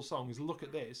 beautiful songs, look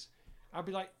at this, I'd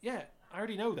be like, yeah, I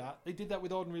already know that. They did that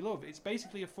with Ordinary Love. It's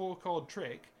basically a 4-chord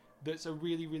trick that's a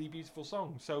really, really beautiful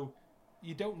song. So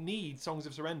you don't need Songs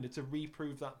of Surrender to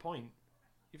reprove that point.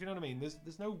 If you know what I mean,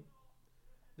 there's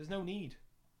no need.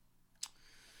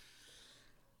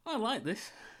 I like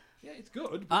this. Yeah, it's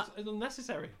good, but it's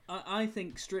unnecessary. I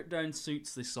think Stripped Down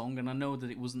suits this song, and I know that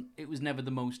it was never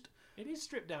the most... It is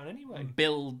stripped down anyway.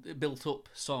 Built up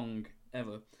song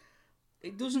ever.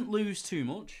 It doesn't lose too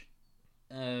much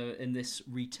in this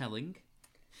retelling.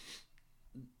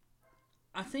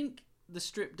 I think the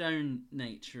stripped down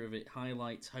nature of it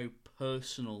highlights how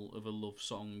personal of a love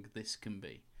song this can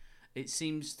be. It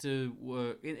seems to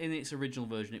work in its original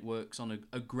version. It works on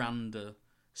a grander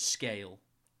scale.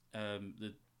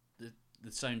 The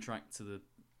soundtrack to the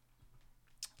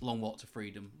Long Walk to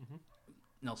Freedom,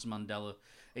 Nelson Mandela.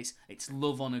 It's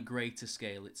love on a greater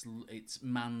scale. It's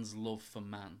man's love for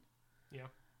man. Yeah.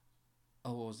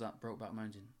 Oh, what was that? Brokeback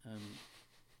Mountain.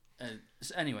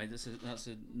 So anyway, that's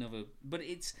another. But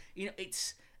it's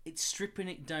stripping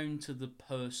it down to the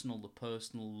personal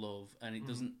love, and it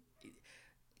doesn't.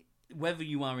 Whether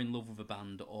you are in love with a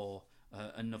band or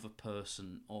another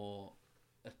person or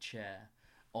a chair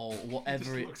or whatever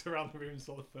just it looks around the room and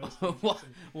saw the first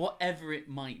whatever it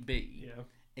might be, yeah,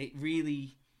 it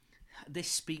really this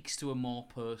speaks to a more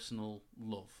personal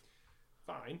love.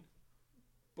 Fine,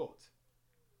 but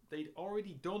they'd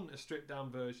already done a stripped down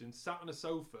version, sat on a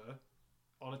sofa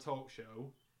on a talk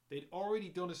show. They'd already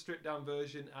done a stripped down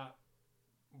version at,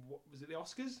 what was it, the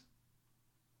Oscars?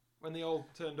 When they all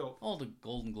turned up. All the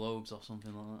Golden Globes or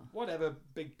something like that. Whatever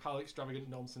big pal extravagant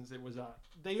nonsense it was at.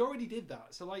 They already did that.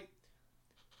 So like,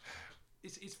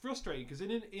 it's frustrating because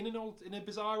in a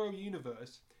bizarro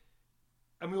universe,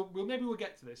 and we'll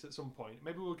get to this at some point.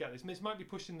 Maybe we'll get this. This might be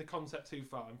pushing the concept too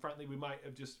far, and frankly, we might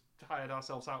have just tired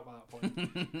ourselves out by that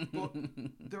point. But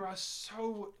there are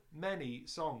so many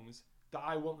songs that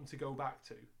I want them to go back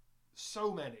to,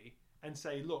 so many, and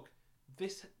say, look,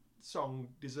 this song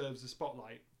deserves the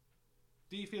spotlight.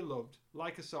 Do You Feel Loved?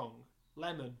 Like a Song,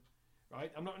 Lemon,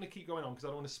 right? I'm not going to keep going on because I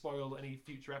don't want to spoil any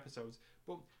future episodes.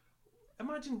 But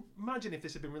imagine if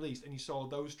this had been released and you saw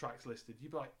those tracks listed.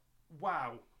 You'd be like,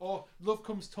 wow. Or Love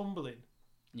Comes Tumbling.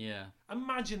 Yeah.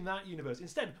 Imagine that universe.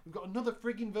 Instead, we've got another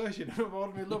frigging version of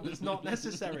Ordinary Love that's not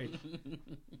necessary.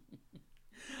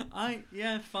 Fine.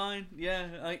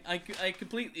 Yeah, I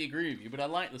completely agree with you, but I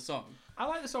like the song. I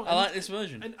like the song. I like this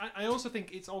version. And I also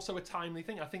think it's also a timely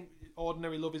thing. I think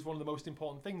Ordinary Love is one of the most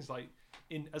important things. Like,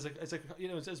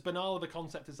 as banal of a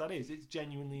concept as that is, it's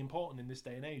genuinely important in this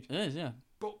day and age. It is, yeah.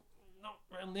 But not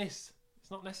around this.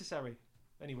 It's not necessary.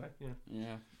 Anyway,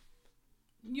 yeah.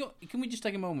 Can we just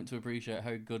take a moment to appreciate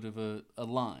how good of a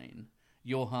line?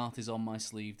 Your heart is on my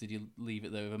sleeve. Did you leave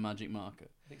it there with a magic marker?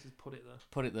 I think just put it there.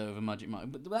 Put it there with a magic marker.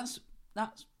 But that's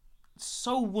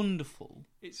so wonderful.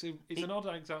 It's an odd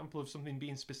example of something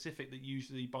being specific that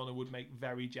usually Bono would make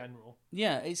very general.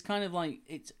 Yeah, it's kind of like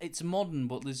it's modern,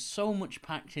 but there's so much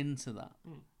packed into that.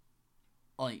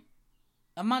 Like,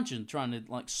 imagine trying to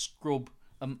like scrub.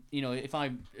 If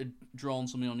I had drawn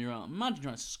something on your arm, imagine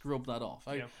trying to scrub that off.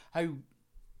 How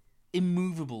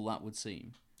immovable that would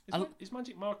seem. Is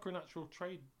Magic Marker an actual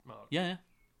trademark? Yeah.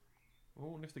 I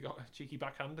wonder if they got a cheeky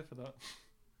backhander for that.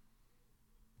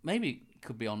 Maybe it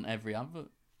could be on every advert.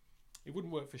 It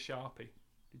wouldn't work for Sharpie.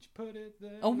 Did you put it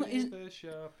there for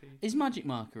Sharpie? Is Magic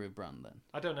Marker a brand then?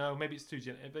 I don't know. Maybe it's too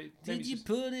generic. Did you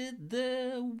put it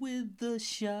there with the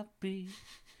Sharpie?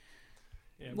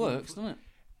 Yeah, works, doesn't it?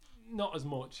 Not as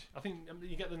much. I think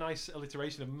you get the nice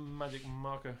alliteration of Magic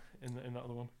Marker in that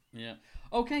other one. Yeah.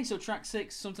 Okay, so track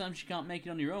 6, Sometimes You Can't Make It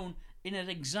On Your Own, in at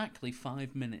exactly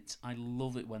 5 minutes. I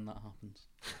love it when that happens.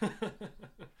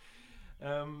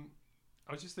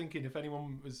 I was just thinking if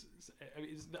anyone was...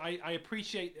 I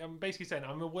appreciate... I'm basically saying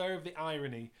I'm aware of the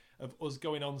irony of us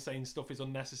going on saying stuff is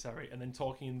unnecessary and then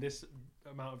talking in this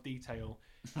amount of detail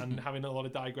and having a lot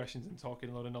of digressions and talking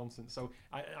a lot of nonsense. So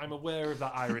I'm aware of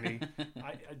that irony,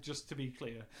 just to be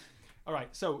clear. All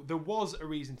right, so there was a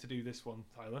reason to do this one,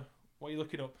 Tyler. What are you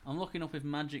looking up? I'm looking up if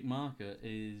Magic Marker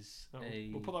is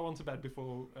We'll put that one to bed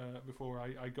before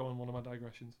I go on one of my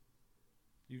digressions.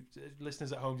 You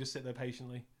listeners at home, just sit there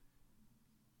patiently.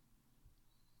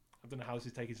 I don't know how this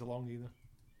is taking so long either.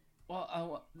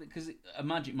 Well, because a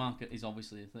Magic Marker is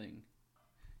obviously a thing.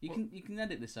 You can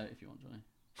edit this out if you want, Johnny.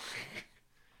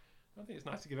 I think it's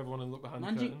nice to give everyone a look behind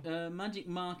the curtain. Magic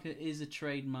Marker is a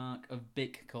trademark of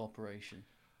Bic Corporation.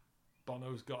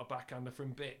 Bono's got a backhander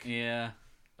from Bic. Yeah.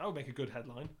 That would make a good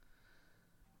headline.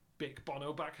 Bic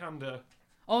Bono backhander.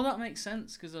 Oh, that makes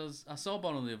sense, because I saw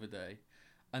Bono the other day,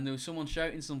 and there was someone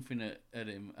shouting something at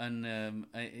him, and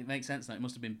it makes sense now. It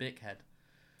must have been Bic Head.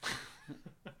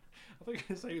 I think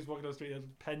I say he was walking down the street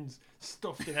with pens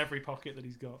stuffed in every pocket that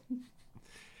he's got.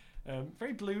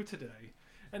 Very blue today.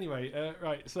 Anyway,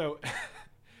 right, so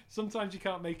sometimes you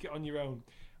can't make it on your own.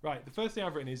 Right, the first thing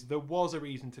I've written is there was a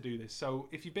reason to do this. So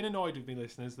if you've been annoyed with me,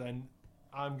 listeners, then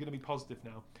I'm going to be positive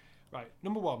now. Right,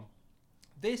 number one,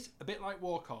 this, a bit like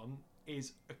Walk On,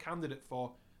 is a candidate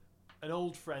for an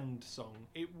old friend song.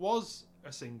 It was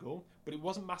a single, but it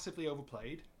wasn't massively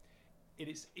overplayed.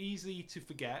 It's easy to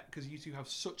forget because you two have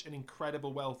such an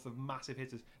incredible wealth of massive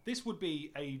hitters. This would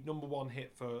be a number one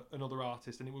hit for another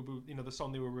artist, and it would be, the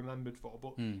song they were remembered for.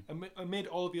 But amid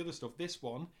all of the other stuff, this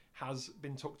one has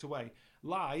been tucked away.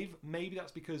 Live, maybe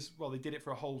that's because, well, they did it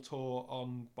for a whole tour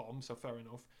on Bomb, so fair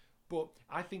enough. But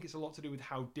I think it's a lot to do with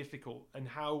how difficult and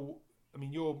how... I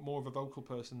mean, you're more of a vocal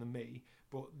person than me,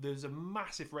 but there's a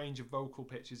massive range of vocal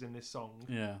pitches in this song,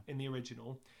 in the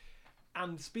original.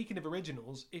 And speaking of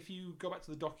originals, if you go back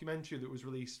to the documentary that was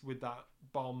released with that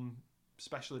Bomb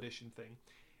special edition thing,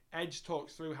 Edge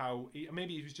talks through how,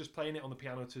 maybe he was just playing it on the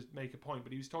piano to make a point,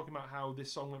 but he was talking about how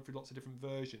this song went through lots of different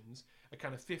versions, a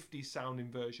kind of 50s sounding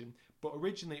version, but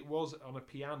originally it was on a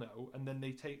piano, and then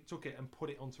they took it and put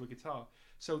it onto a guitar.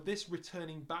 So this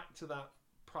returning back to that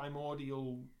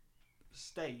primordial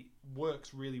state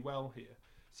works really well here.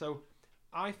 So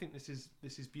I think this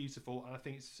is beautiful, and I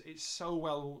think it's so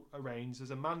well arranged.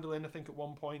 There's a mandolin, I think, at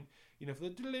one point, for the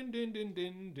din din din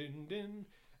din din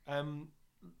din.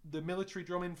 The military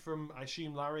drumming from, I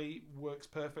assume, Larry works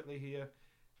perfectly here.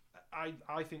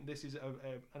 I think this is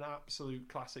an absolute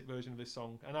classic version of this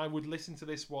song, and I would listen to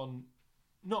this one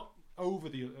not over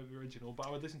the original, but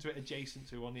I would listen to it adjacent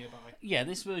to or nearby. Yeah,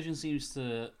 this version seems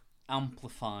to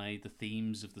amplify the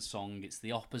themes of the song. It's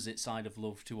the opposite side of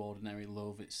love to ordinary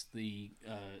love. It's the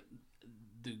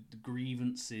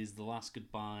grievances, the last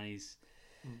goodbyes,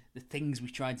 the things we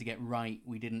tried to get right,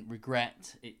 we didn't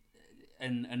regret it,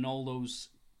 and all those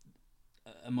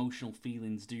emotional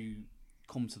feelings do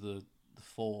come to the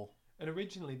fore. And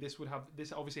originally, this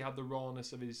obviously had the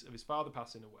rawness of his father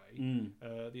passing away,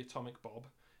 the Atomic Bob,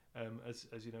 as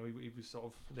you know, he was sort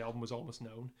of, the album was almost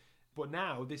known. But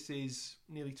now, this is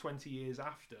nearly 20 years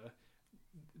after.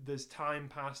 There's time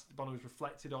passed. Bono's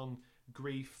reflected on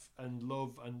grief and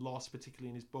love and loss, particularly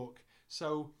in his book.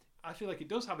 So I feel like it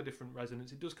does have a different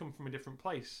resonance. It does come from a different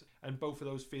place. And both of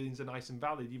those feelings are nice and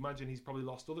valid. You imagine he's probably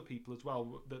lost other people as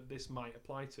well that this might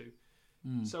apply to.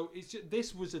 So it's just,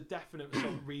 this was a definite sort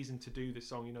of reason to do this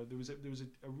song. There was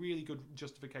a really good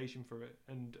justification for it.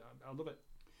 And I love it.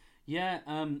 Yeah,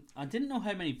 I didn't know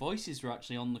how many voices were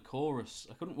actually on the chorus.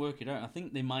 I couldn't work it out. I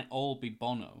think they might all be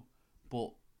Bono, but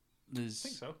there's... I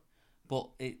think so. But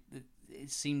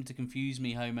it seemed to confuse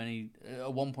me how many...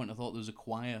 At one point I thought there was a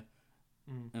choir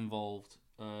involved.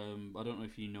 I don't know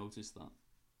if you noticed that.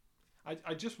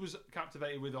 I just was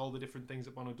captivated with all the different things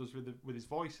that Bono does with his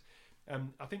voice.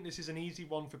 I think this is an easy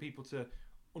one for people to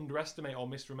underestimate or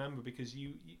misremember, because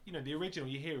you know, the original,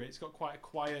 you hear it, it's got quite a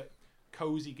quiet,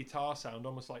 cozy guitar sound,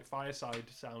 almost like Fireside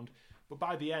sound, but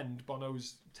by the end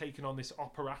Bono's taken on this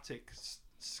operatic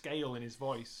scale in his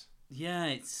voice. Yeah,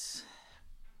 it's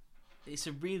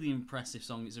a really impressive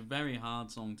song. It's a very hard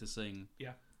song to sing.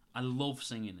 Yeah, I love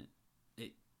singing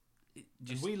it. It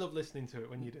just, we love listening to it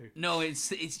when you do. No, it's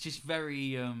just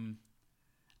very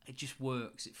it just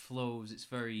works, it flows, it's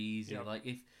very easy. Yeah. Like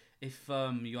if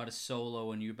you had a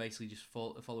solo and you're basically just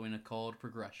following a chord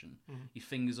progression, your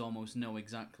fingers almost know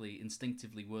exactly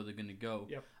instinctively where they're going to go.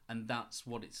 Yep. And that's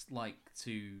what it's like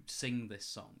to sing this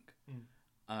song.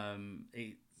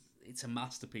 It's a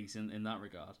masterpiece in that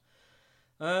regard.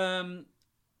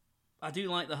 I do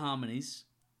like the harmonies,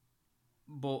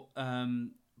 but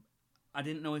I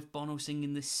didn't know if Bono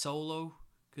singing this solo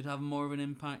could have more of an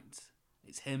impact.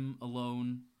 It's him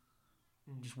alone,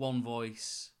 just one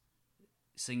voice,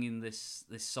 singing this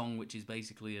song, which is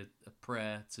basically a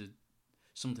prayer to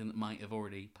something that might have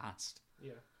already passed.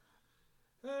 Yeah.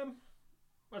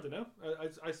 I don't know.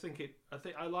 I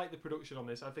think I like the production on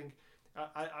this. I think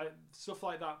Stuff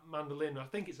like that mandolin, I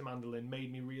think it's a mandolin,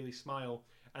 made me really smile.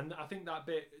 And I think that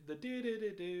bit, the do,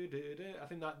 I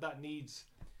think that needs,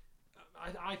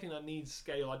 I think that needs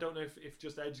scale. I don't know if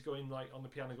just Edge going like on the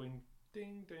piano going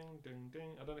ding ding ding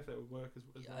ding. I don't know if that would work as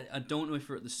well. I don't know if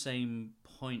we're at the same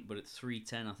point, but at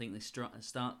 3:10, I think they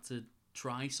start to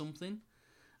try something.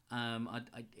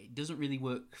 It doesn't really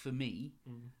work for me,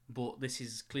 but this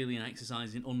is clearly an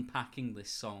exercise in unpacking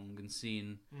this song and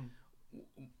seeing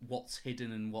what's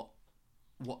hidden and what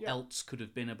else could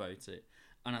have been about it.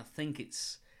 And I think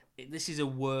this is a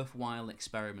worthwhile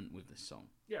experiment with this song.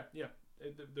 Yeah.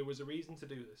 There was a reason to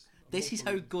do this. This is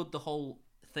how good the whole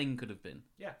thing could have been.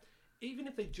 Yeah. Even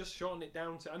if they just shorten it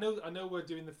down to... I know we're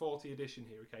doing the 40 edition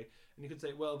here, okay? And you could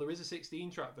say, well, there is a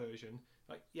 16-track version.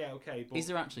 Like, yeah, okay, but... Is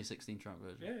there actually a 16-track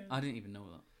version? Yeah. I didn't even know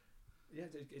that. Yeah,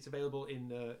 it's available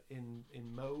in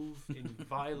mauve, in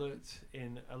violet,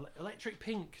 in electric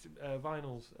pink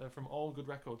vinyls from all good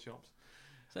record shops.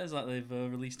 Sounds like they've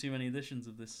released too many editions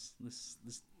of this.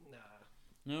 Nah.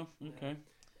 No? Okay.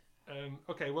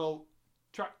 Okay, well,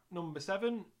 track number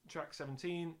 7, track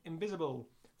 17, Invisible,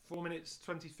 4 minutes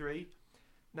 23.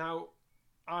 Now,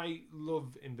 I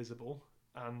love Invisible,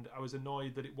 and I was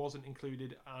annoyed that it wasn't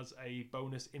included as a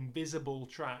bonus invisible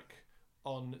track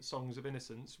on Songs of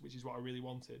Innocence, which is what I really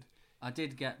wanted. I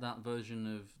did get that version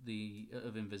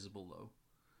of Invisible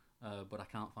though, but I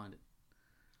can't find it.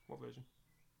 What version?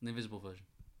 The Invisible version.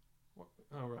 What?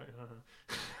 Oh right.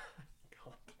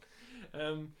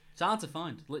 God. It's hard to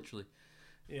find, literally.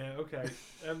 Yeah. Okay.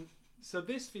 So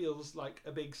this feels like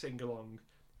a big sing along,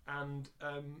 and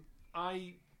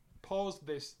I paused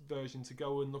this version to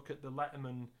go and look at the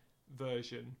Letterman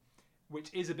version,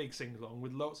 which is a big sing-along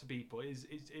with lots of people. It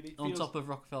feels... On top of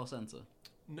Rockefeller Center?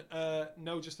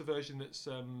 No, just the version that's...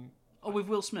 with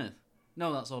Will Smith?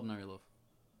 No, that's Ordinary Love.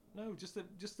 No, just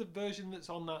the version that's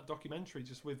on that documentary,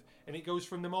 just with... And it goes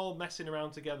from them all messing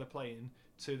around together playing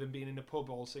to them being in a pub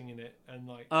all singing it, and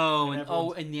like...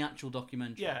 In the actual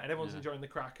documentary. Yeah, and everyone's enjoying the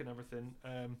crack and everything.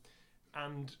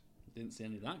 And... Didn't see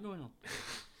any of that going on.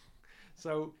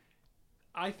 So,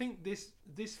 I think this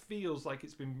feels like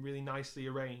it's been really nicely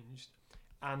arranged.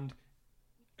 And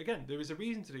again, there is a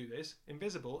reason to do this.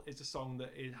 Invisible is a song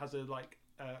that has a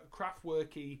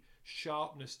craftworky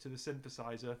sharpness to the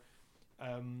synthesizer.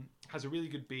 Has a really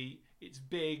good beat. It's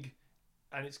big,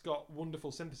 and it's got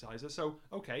wonderful synthesizer. So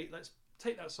okay, let's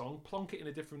take that song, plonk it in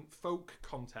a different folk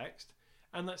context,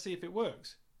 and let's see if it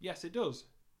works. Yes, it does.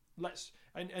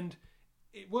 And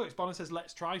it works. Bono says,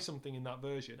 "Let's try something in that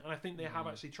version," and I think they have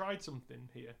actually tried something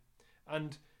here.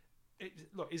 And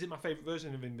look, is it my favourite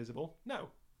version of Invisible? No,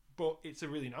 but it's a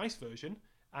really nice version,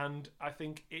 and I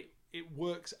think it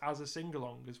works as a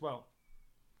sing-along as well.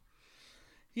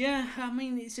 Yeah, I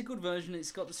mean, it's a good version.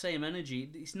 It's got the same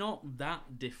energy. It's not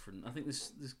that different. I think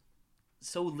there's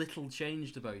so little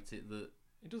changed about it that...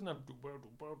 It doesn't have...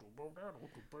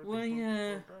 Well,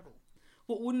 yeah.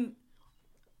 What wouldn't...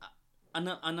 And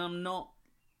I'm not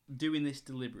doing this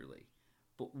deliberately,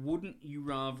 but wouldn't you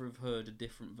rather have heard a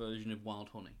different version of Wild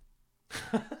Honey?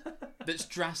 That's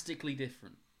drastically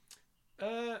different.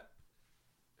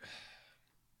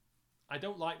 I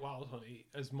don't like Wild Honey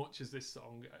as much as this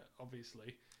song,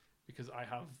 obviously, because I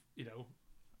have,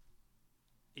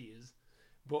 ears.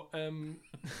 But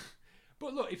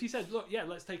but look, if you said, look, yeah,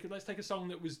 let's take a song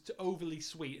that was overly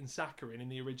sweet and saccharine in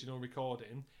the original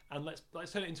recording, and let's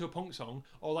turn it into a punk song,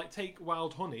 or like take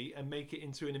Wild Honey and make it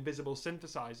into an invisible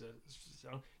synthesizer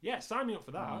song. Yeah, sign me up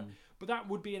for that. But that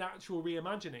would be an actual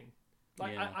reimagining.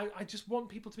 Like, yeah. I just want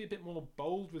people to be a bit more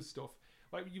bold with stuff.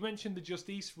 Like, you mentioned the Just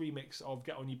East remix of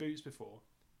Get On Your Boots before,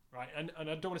 right? And I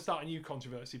don't want to start a new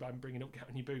controversy by bringing up Get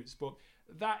On Your Boots, but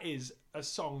that is a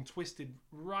song twisted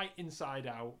right inside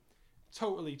out,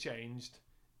 totally changed,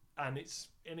 and it's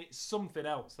something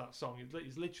else, that song.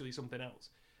 It's literally something else.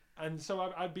 And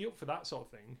so I'd be up for that sort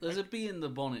of thing. There's a bee in the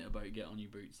bonnet about Get On Your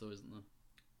Boots, though, isn't there?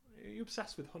 Are you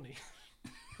obsessed with honey?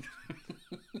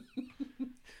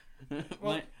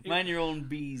 Mind your own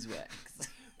beeswax.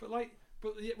 But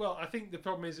I think the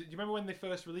problem is, do you remember when they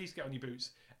first released Get On Your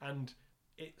Boots, and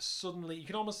it suddenly, you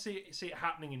can almost see it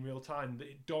happening in real time, that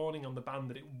it dawning on the band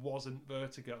that it wasn't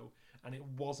Vertigo and it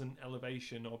wasn't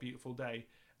Elevation or Beautiful Day,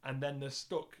 and then they're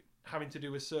stuck having to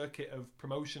do a circuit of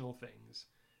promotional things,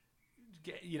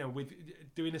 with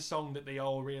doing a song that they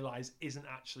all realise isn't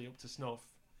actually up to snuff.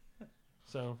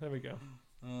 So there we go.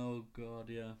 Oh God,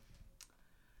 yeah.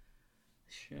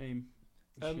 Shame.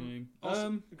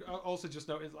 Also, just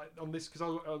notice, like, on this, because I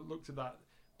looked at that,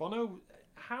 Bono.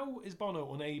 How is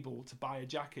Bono unable to buy a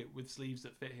jacket with sleeves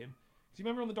that fit him? Do you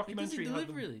remember on the documentary? He does it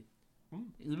deliberately.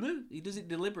 He does it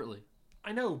deliberately.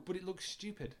 I know, but it looks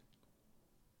stupid.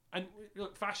 And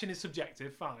look, fashion is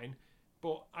subjective, fine,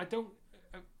 but I don't.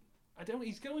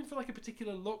 He's going for like a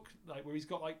particular look, like where he's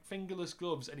got like fingerless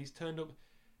gloves and he's turned up.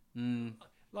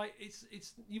 Like it's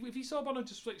if you saw Bono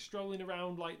just like strolling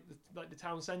around like the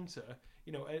town centre,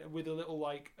 you know, with a little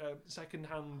like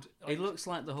second-hand. Like, he looks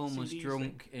like the homeless CDs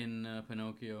drunk in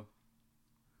Pinocchio.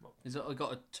 He's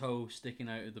got a toe sticking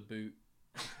out of the boot,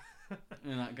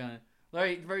 and that kind of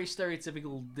very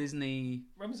stereotypical Disney.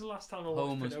 When was the last time I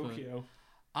watched Pinocchio?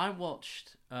 I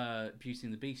watched Beauty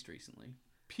and the Beast recently.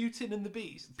 Putin and the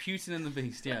Beast. Putin and the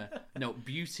Beast, yeah. No,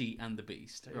 Beauty and the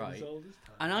Beast, right? As old as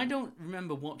time. And I don't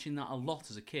remember watching that a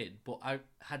lot as a kid, but I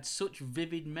had such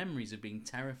vivid memories of being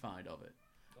terrified of it.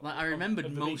 Like I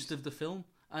remembered most of the film,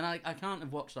 and I can't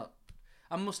have watched that.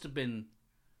 I must have been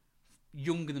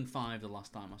younger than 5 the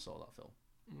last time I saw that film.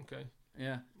 Okay.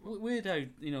 Yeah, weird how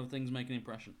things make an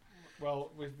impression.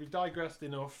 Well, we've digressed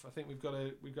enough. I think we've got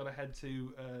to head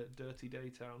to Dirty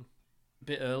Daytown.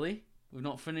 Bit early. We've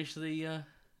not finished the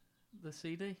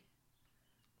CD.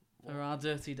 Or our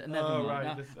Dirty Day. Never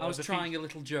mind. Right. I was trying a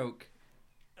little joke.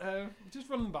 Just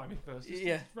run them by me first. Just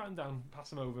write them down, pass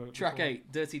them over. Track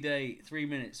 8, Dirty Day, 3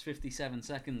 minutes, 57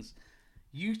 seconds.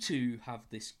 You two have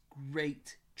this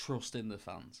great trust in the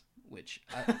fans, which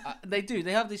they do.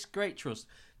 They have this great trust.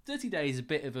 Dirty Day is a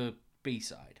bit of a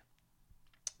B-side.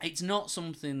 It's not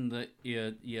something that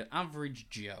your average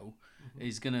Joe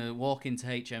is going to walk into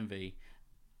HMV,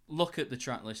 look at the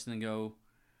track list and go,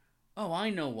 oh, I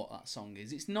know what that song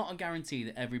is. It's not a guarantee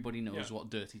that everybody knows what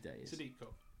Dirty Day is. It's a deep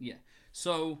cut. Yeah.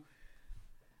 So,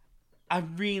 I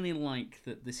really like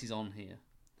that this is on here.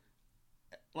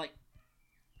 Like,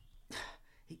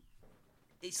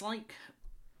 it's like,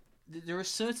 there are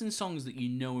certain songs that you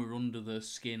know are under the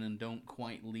skin and don't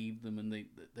quite leave them, and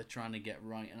they're trying to get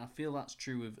right. And I feel that's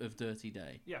true of Dirty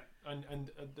Day. Yeah,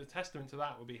 and the testament to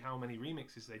that would be how many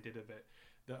remixes they did of it.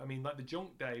 I mean, like the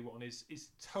Junk Day one is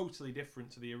totally different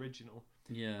to the original.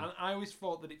 Yeah. And I always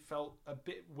thought that it felt a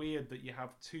bit weird that you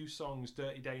have 2 songs,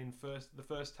 Dirty Day and the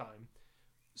first time,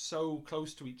 so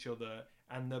close to each other,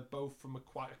 and they're both from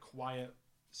quite a quiet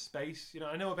space. You know,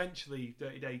 I know eventually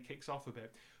Dirty Day kicks off a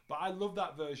bit, but I love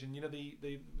that version. You know,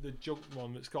 the Junk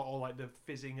one that's got all like the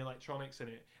fizzing electronics in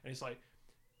it, and it's like,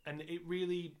 and it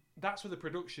really, that's where the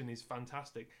production is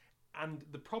fantastic. And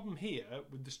the problem here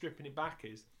with the stripping it back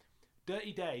is,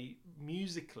 Dirty Day,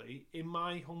 musically, in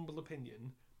my humble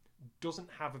opinion, doesn't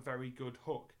have a very good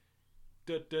hook.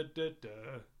 Da da da da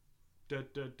da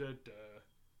da da da.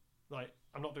 Like,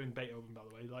 I'm not doing Beethoven, by the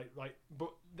way. Like,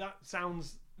 but that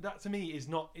to me is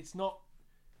not. It's not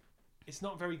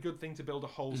a very good thing to build a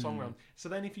whole song around. So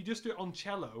then, if you just do it on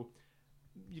cello,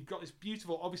 you've got this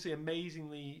beautiful, obviously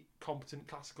amazingly competent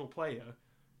classical player,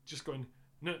 just going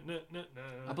no no no no.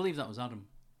 I believe that was Adam.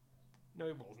 No,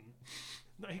 it wasn't.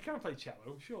 No, he can't play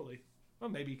cello, surely. Well,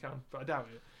 maybe he can, but I doubt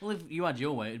it. Well, if you had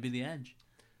your way, it'd be the Edge.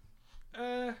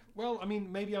 Well, I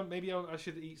mean, maybe I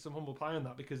should eat some humble pie on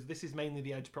that, because this is mainly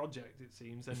the Edge project, it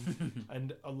seems, and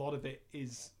and a lot of it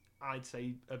is, I'd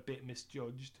say, a bit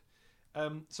misjudged.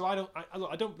 So I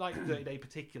don't like Dirty Day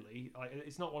particularly.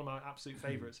 It's not one of my absolute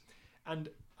favourites. And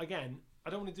again,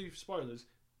 I don't want to do spoilers,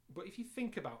 but if you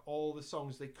think about all the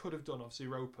songs they could have done off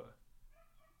Zooropa,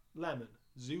 Lemon,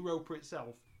 Zooropa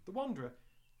itself, The Wanderer,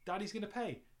 Daddy's Gonna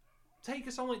Pay. Take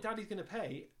a song like Daddy's Gonna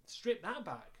Pay, strip that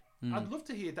back. I'd love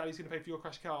to hear Daddy's Gonna Pay for Your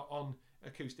Crash Car on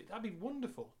acoustic. That'd be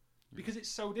wonderful, because it's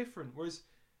so different. Whereas,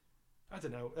 I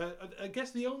don't know. I guess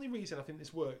the only reason I think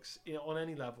this works on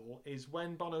any level is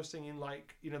when Bono's singing,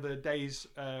 like, the days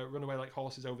run away like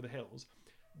horses over the hills.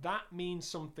 That means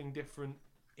something different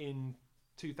in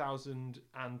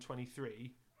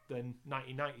 2023 than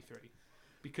 1993,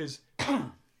 because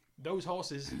those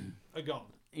horses are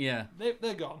gone. Yeah,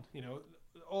 they're gone.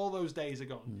 All those days are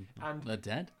gone, and they're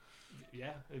dead.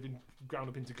 Yeah, they've been ground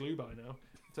up into glue by now,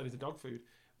 turned into dog food.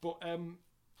 But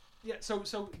yeah,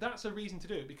 so that's a reason to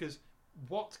do it, because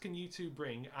what can you two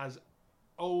bring as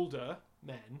older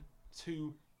men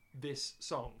to this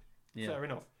song? Yeah. Fair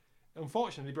enough.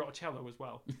 Unfortunately, they brought a cello as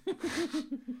well.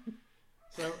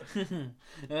 So,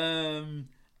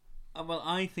 well,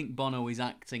 I think Bono is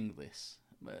acting this.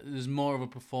 There's more of a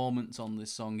performance on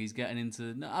this song. He's getting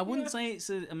into. I wouldn't say it's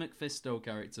a Mephisto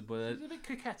character, but it's a bit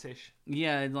coquettish.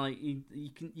 Yeah, like you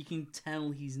can tell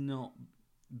he's not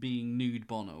being nude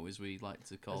Bono, as we like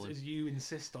to call him. As you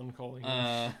insist on calling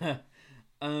him.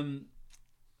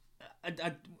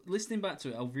 I listening back to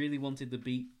it, I really wanted the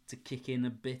beat to kick in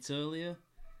a bit earlier.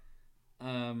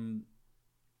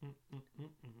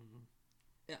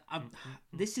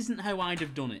 This isn't how I'd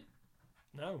have done it.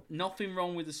 No. Nothing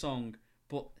wrong with the song,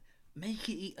 but make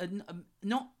it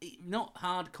not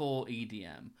hardcore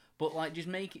EDM, but like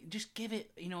just give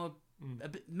it, a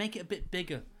bit, make it a bit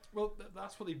bigger. Well,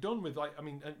 that's what they've done with I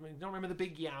mean, don't remember the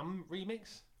Big Yam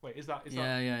remix? Wait, is that?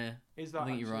 Yeah. Is that? I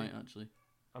think you're right, actually.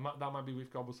 That might be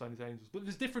with Gobblestein's Angels, but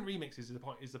there's different remixes.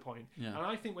 Is the point? Yeah. And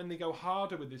I think when they go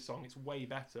harder with this song, it's way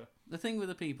better. The thing with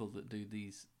the people that do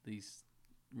these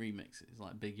remixes,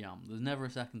 like Big Yam, there's never a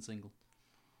second single.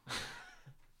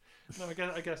 No,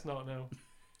 I guess not. No.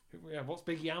 Yeah, what's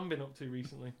Big Yam been up to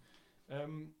recently?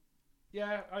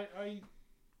 Yeah, I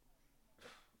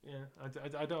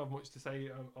don't have much to say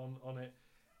on it.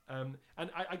 And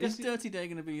I guess is Dirty Day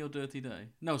going to be your Dirty Day?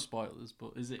 No spoilers,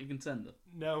 but is it a contender?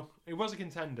 No, it was a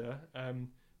contender.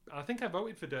 I think I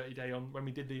voted for Dirty Day when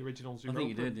we did the original Zooropa. I think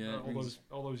you did, yeah.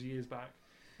 All those years back.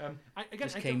 I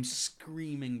guess it came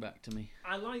screaming back to me.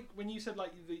 I like when you said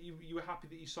like that you were happy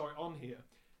that you saw it on here.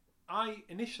 I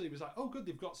initially was like, oh good,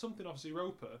 they've got something off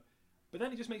Zooropa, but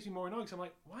then it just makes me more annoyed because I'm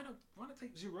like, why not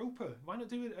take Zooropa? Why not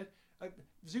do it?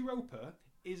 Zooropa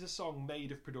is a song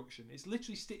made of production. It's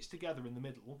literally stitched together in the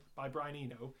middle by Brian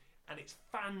Eno, and it's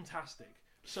fantastic.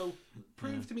 So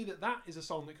prove to me that is a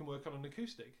song that can work on an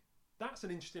acoustic. That's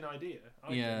an interesting idea.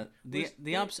 I think.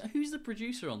 Who's the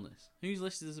producer on this? Who's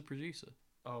listed as a producer?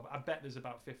 Oh, I bet there's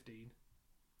about 15.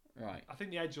 Right. I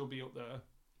think the Edge will be up there.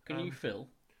 Can you fill?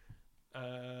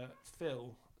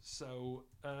 Phil. So,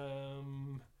 how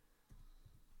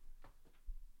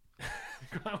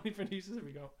many producers have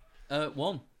we got?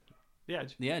 One. The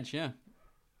Edge. The Edge, yeah.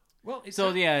 Well, it's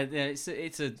a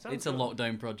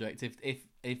lockdown project.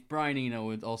 If Brian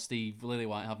Eno or Steve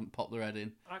Lillywhite haven't popped their head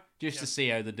in to see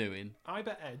how they're doing, I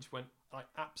bet Edge went like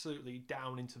absolutely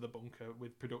down into the bunker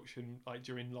with production like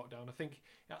during lockdown. I think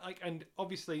and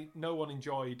obviously no one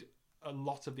enjoyed a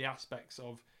lot of the aspects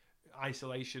of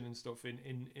isolation and stuff in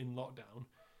lockdown,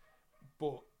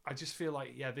 but I just feel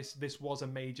like this was a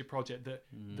major project that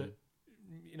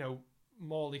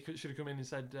Morley should have come in and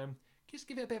said, just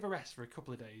give it a bit of a rest for a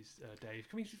couple of days, Dave.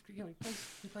 Can we just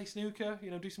play snooker?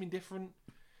 Do something different.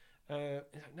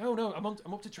 Like, no, I'm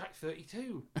up to track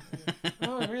 32.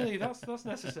 Oh, really? That's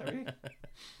necessary.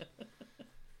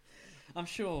 I'm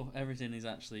sure everything is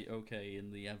actually okay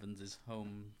in the Evans'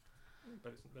 home.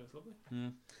 But it's lovely.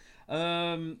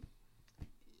 Yeah.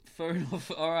 Fair enough.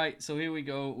 All right, so here we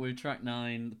go with track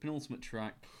 9, the penultimate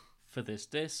track for this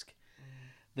disc.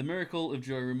 The Miracle of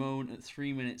Joy Ramone at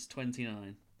 3 minutes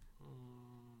 29.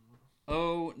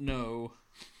 Oh no.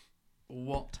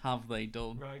 What have they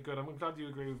done? Right, good. I'm glad you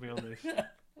agree with me on this.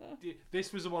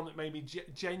 This was the one that made me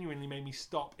genuinely made me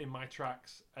stop in my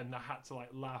tracks, and I had to like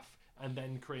laugh and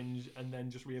then cringe and then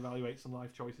just reevaluate some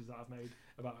life choices that I've made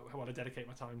about what I dedicate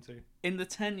my time to. In the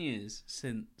 10 years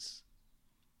since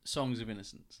Songs of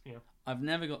Innocence, I've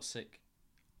never got sick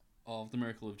of The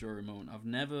Miracle of Joy Ramone. I've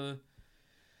never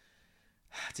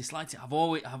disliked it. I've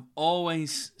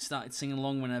always started singing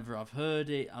along whenever I've heard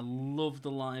it. I love the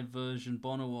live version.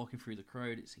 Bono walking through the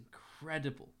crowd. It's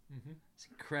incredible. Mm-hmm. It's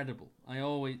incredible. I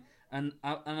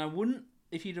wouldn't,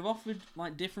 if you'd have offered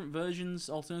like different versions,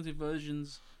 alternative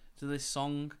versions to this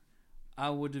song, I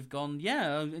would have gone,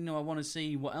 I want to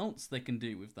see what else they can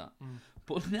do with that.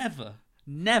 But never.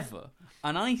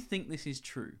 And I think this is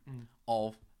true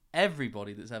of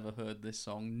everybody that's ever heard this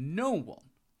song. No one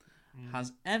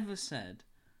has ever said,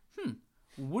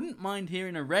 wouldn't mind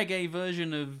hearing a reggae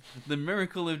version of The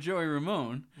Miracle of Joy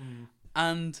Ramone,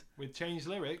 and with changed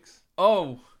lyrics.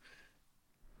 Oh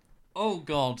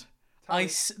God!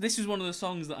 This was one of the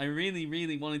songs that I really,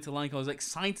 really wanted to like. I was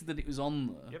excited that it was on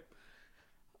there.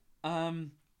 Yep.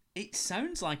 It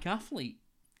sounds like Athlete,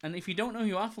 and if you don't know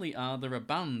who Athlete are, they're a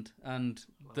band, and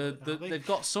they've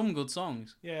got some good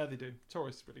songs. Yeah, they do.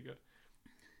 Taurus is pretty good.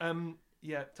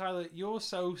 Yeah, Tyler, you're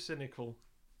so cynical.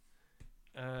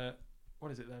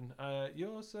 What is it then?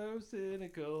 You're so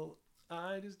cynical.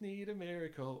 I just need a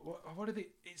miracle. What are they?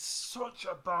 It's such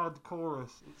a bad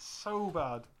chorus. It's so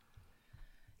bad.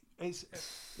 It's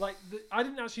like I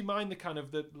didn't actually mind the kind of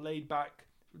the laid back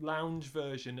lounge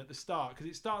version at the start because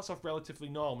it starts off relatively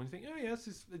normal. And you think, oh yeah, this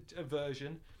is a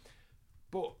version.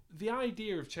 But the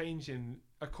idea of changing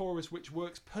a chorus which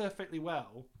works perfectly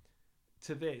well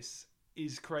to this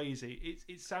is crazy.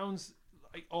 It sounds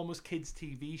like almost kids'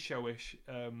 TV showish,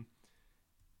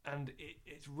 and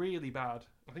it's really bad.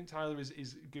 I think Tyler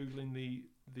is googling the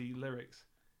lyrics.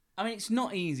 I mean, it's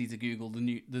not easy to Google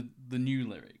the new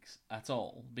lyrics at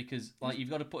all because like you've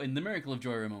got to put in The Miracle of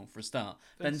Joy Ramone for a start,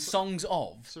 then Songs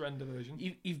of Surrender version.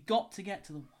 You've got to get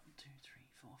to the 1, 2, 3,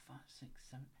 4, 5, 6,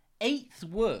 7, 8th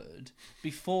word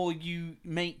before you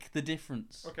make the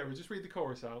difference. Okay, we'll just read the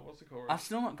chorus out. What's the chorus?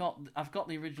 I've got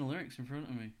the original lyrics in front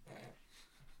of me.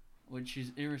 which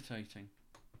is irritating.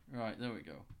 Right, there we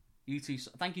go.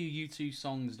 Thank you,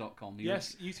 u2songs.com.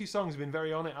 Yes, U2 Songs have been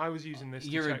very on it. I was using this to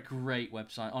You're check. a great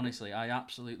website. Honestly, I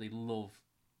absolutely love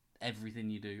everything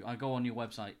you do. I go on your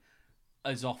website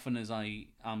as often as I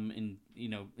am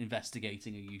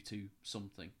investigating a U2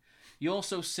 something. You're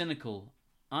so cynical.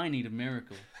 I need a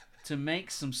miracle to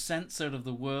make some sense out of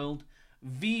the world.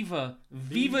 Viva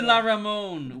la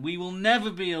Ramon. We will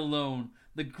never be alone.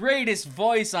 The greatest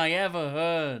voice I ever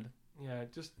heard. Yeah,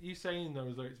 just you saying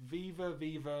those lyrics.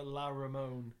 Viva la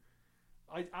Ramon.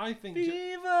 I think.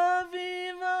 Viva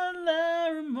la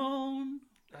Ramon.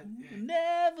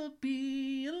 Never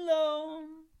be alone.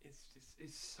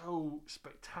 It's so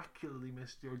spectacularly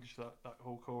misjudged, that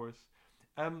whole chorus.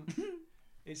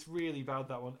 It's really bad,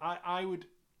 that one. I would,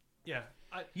 yeah.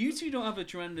 You two don't have a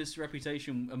tremendous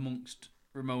reputation amongst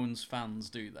Ramones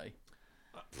fans, do they?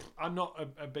 I'm not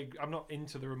I'm not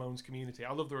into the Ramones community.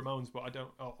 I love the Ramones, but I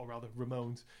don't, or rather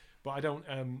Ramones, but I don't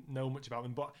know much about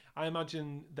them. But I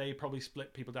imagine they probably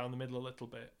split people down the middle a little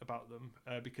bit about them,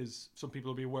 because some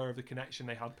people will be aware of the connection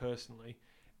they had personally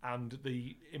and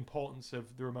the importance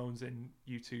of the Ramones in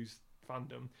U2's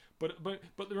fandom. But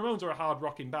the Ramones are a hard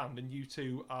rocking band, and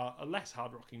U2 are a less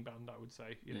hard rocking band, I would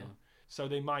say. You know, so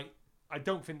they might. I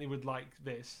don't think they would like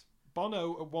this.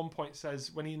 Bono at one point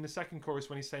says, in the second chorus,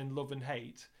 when he's saying love and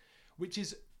hate, which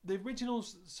is the original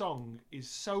song is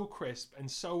so crisp and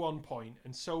so on point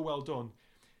and so well done.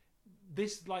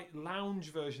 This like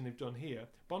lounge version they've done here,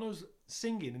 Bono's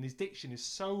singing and his diction is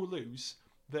so loose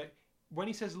that when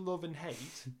he says love and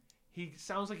hate, he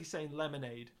sounds like he's saying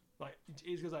lemonade. Like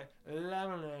he goes like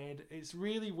lemonade. It's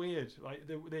really weird. Like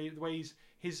the way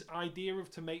his idea of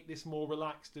to make this more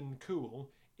relaxed and cool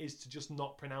is to just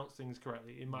not pronounce things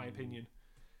correctly, in my opinion.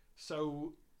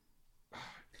 So,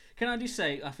 can I just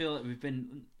say, I feel like we've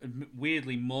been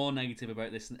weirdly more negative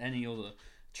about this than any other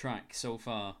track so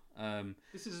far.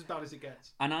 This is as bad as it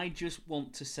gets. And I just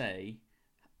want to say,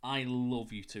 I love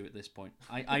U2 at this point.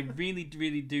 I really,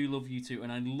 really do love U2,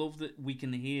 and I love that we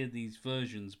can hear these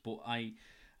versions. But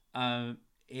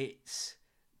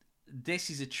this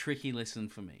is a tricky listen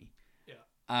for me.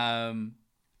 Yeah.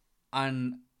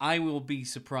 And I will be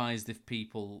surprised if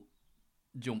people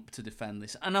jump to defend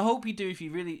this, and I hope you do. If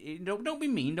you really don't be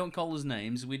mean, don't call us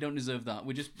names. We don't deserve that.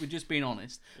 We're just being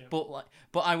honest. Yeah.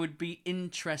 But I would be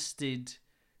interested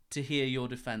to hear your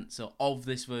defense of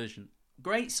this version.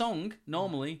 Great song.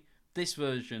 Normally, this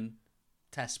version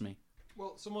tests me.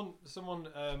 Well, someone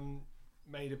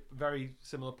made a very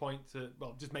similar point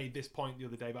just made this point the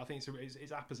other day, but I think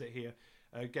it's opposite here.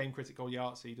 A game critic called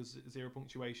Yahtzee does zero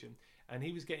punctuation, and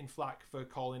he was getting flack for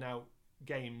calling out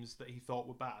games that he thought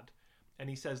were bad. And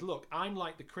he says, look, I'm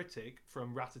like the critic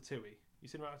from Ratatouille. You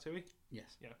seen Ratatouille?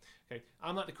 Yes. Yeah. Okay.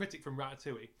 I'm like the critic from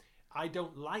Ratatouille. I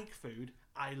don't like food.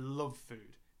 I love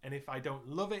food. And if I don't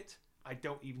love it, I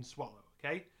don't even swallow.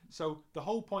 Okay? So the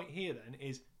whole point here then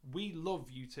is we love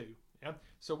U2. Yeah?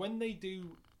 So when they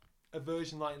do a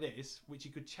version like this, which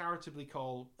you could charitably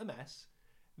call a mess,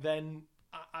 then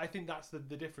I think that's the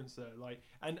difference there. Like,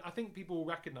 and I think people will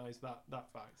recognise that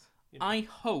fact. You know? I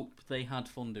hope they had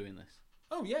fun doing this.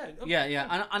 Oh yeah,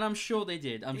 yeah, and I'm sure they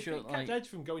did. I'm sure. It kept Edge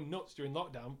from going nuts during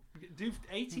lockdown. Do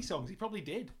 80 songs, he probably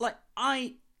did. Like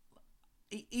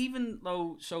even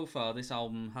though so far this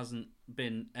album hasn't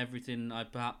been everything I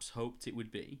perhaps hoped it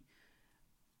would be,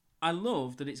 I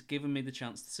love that it's given me the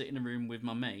chance to sit in a room with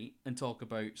my mate and talk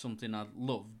about something I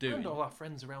love doing. And all our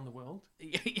friends around the world.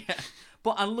 Yeah,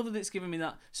 but I love that it's given me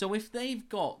that. So if they've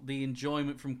got the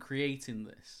enjoyment from creating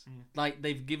this, like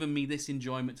they've given me this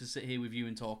enjoyment to sit here with you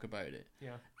and talk about it,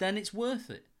 then it's worth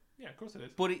it. Yeah, of course it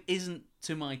is. But it isn't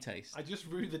to my taste. I just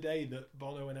rue the day that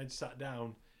Bono and Edge sat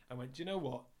down and went, do you know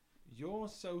what? You're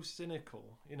so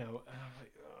cynical. You know, and I'm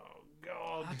like, oh,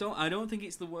 God. I don't think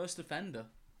it's the worst offender.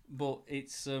 But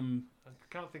it's I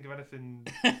can't think of anything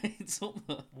it's up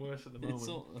there. Worse at the moment. It's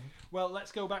up there. Well,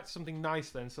 let's go back to something nice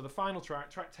then. So the final track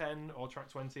 10 or track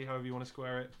 20, however you want to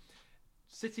square it.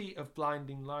 City of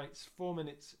Blinding Lights, 4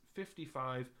 minutes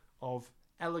 55 of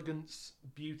elegance,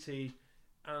 beauty,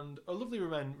 and a lovely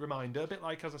reminder, a bit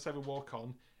like, as I said, with Walk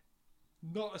On,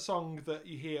 not a song that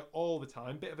you hear all the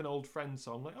time, bit of an old friend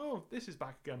song, like, oh, this is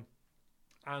back again.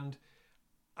 And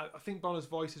I think Bono's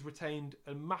voice has retained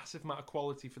a massive amount of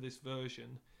quality for this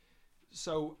version.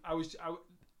 So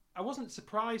I wasn't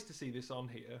surprised to see this on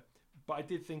here, but I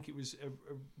did think it was a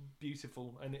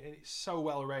beautiful and it's so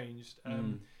well arranged.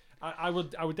 I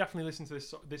would definitely listen to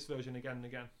this version again and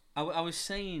again. I was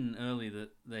saying earlier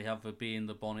that they have a bee in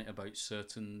the bonnet about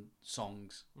certain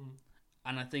songs,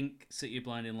 and I think City of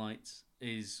Blinding Lights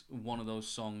is one of those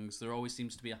songs. There always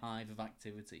seems to be a hive of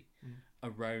activity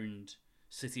around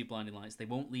City of Blinding Lights. They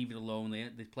won't leave it alone.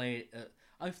 They play it.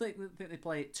 I think they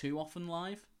play it too often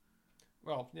live.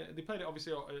 Well, yeah, they played it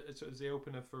obviously as the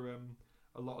opener for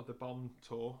a lot of the Bomb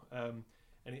tour, and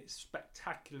it's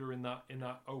spectacular in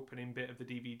that opening bit of the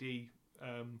DVD.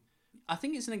 I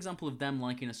think it's an example of them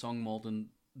liking a song more than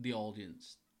the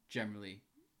audience generally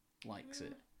likes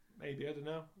it. Maybe, I don't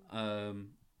know.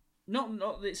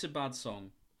 Not that it's a bad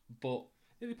song, but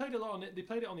yeah, they played a lot on it. They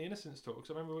played it on the Innocence tour because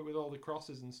I remember with all the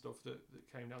crosses and stuff that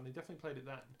came down. They definitely played it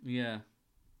then. Yeah,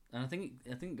 and I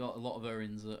think got a lot of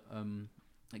Erin's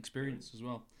experience as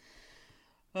well.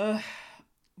 But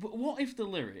what if the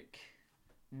lyric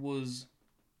was,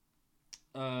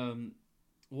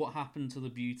 "What happened to the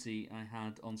beauty I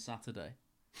had on Saturday?"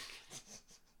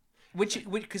 which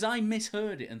because I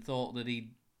misheard it and thought that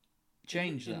he'd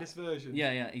changed that in this version.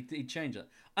 Yeah, he'd changed that.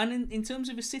 And in terms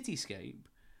of a cityscape,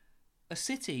 a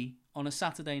city on a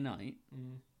Saturday night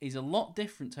is a lot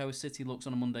different to how a city looks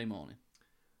on a Monday morning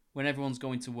when everyone's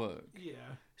going to work.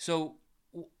 Yeah. So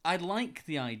I like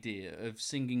the idea of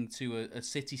singing to a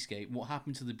cityscape. What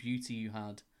happened to the beauty you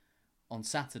had on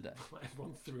Saturday?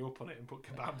 Everyone threw up on it and put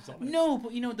kebabs on it. No,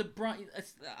 but you know the bright.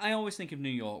 I always think of New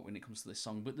York when it comes to this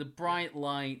song. But the bright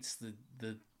lights, the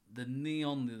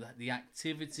neon, the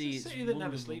activity. It's a city that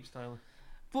never sleeps, Tyler.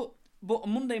 But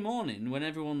on Monday morning when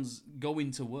everyone's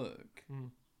going to work,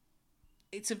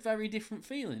 it's a very different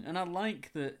feeling, and I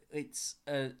like that it's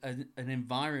an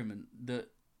environment that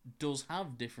does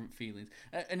have different feelings,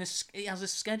 and it has a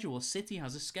schedule. A city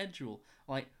has a schedule.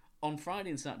 Like on Friday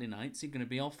and Saturday nights, you're going to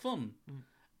be all fun,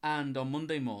 and on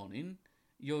Monday morning,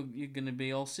 you're going to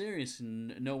be all serious,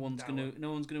 and no one's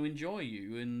going to enjoy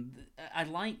you. And I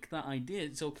like that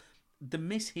idea. So the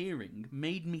mishearing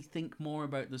made me think more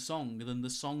about the song than the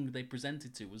song they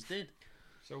presented to us did.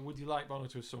 So would you like Bono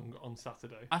to have sung on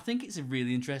Saturday? I think it's a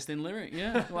really interesting lyric,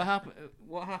 yeah.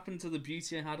 What happened to the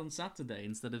beauty I had on Saturday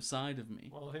instead of side of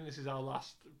me? Well, I think this is our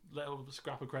last little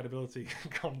scrap of credibility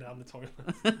gone down the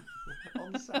toilet.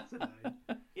 On Saturday?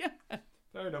 Yeah.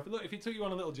 Fair enough. Look, if it took you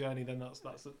on a little journey, then that's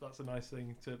a nice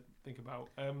thing to think about.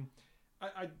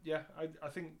 I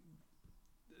think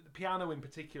the piano in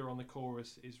particular on the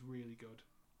chorus is really good.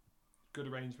 Good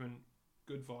arrangement,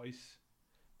 good voice.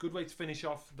 Good way to finish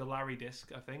off the Larry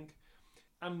disc, I think,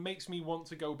 and makes me want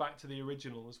to go back to the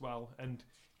original as well and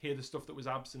hear the stuff that was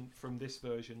absent from this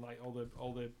version, like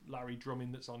all the Larry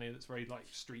drumming that's on here that's very like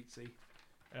streetsy.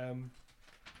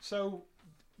 So,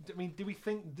 I mean, do we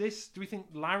think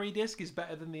Larry disc is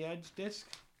better than the Edge disc?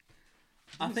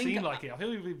 I think seem like it. I feel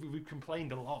like we've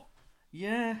complained a lot.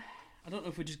 Yeah, I don't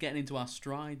know if we're just getting into our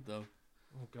stride though.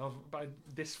 Oh God, by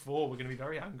this 4 we're going to be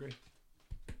very angry.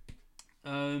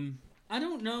 I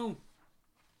don't know.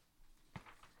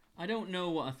 I don't know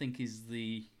what I think is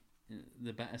the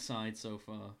better side so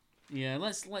far. Yeah,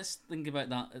 let's think about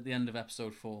that at the end of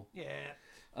episode 4.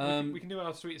 Yeah. We can do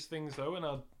our sweetest things though in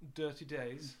our dirty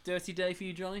days. Dirty day for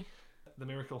you, Johnny? The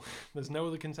miracle. There's no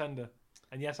other contender.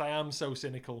 And yes, I am so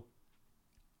cynical.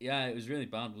 Yeah, it was really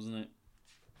bad, wasn't it?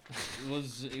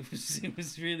 It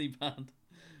was really bad.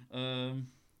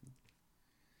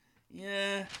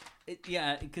 Yeah.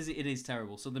 Because it is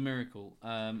terrible. So the miracle.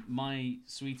 My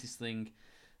sweetest thing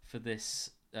for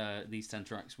these 10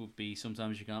 tracks would be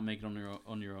Sometimes You Can't Make It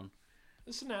on Your Own.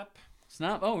 The Snap.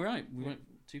 Oh right, we went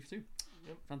 2 for 2.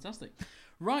 Yep. Fantastic.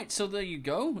 Right, so there you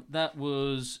go. That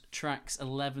was tracks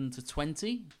 11 to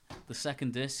 20, the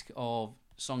second disc of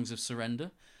Songs of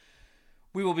Surrender.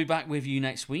 We will be back with you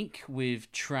next week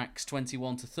with tracks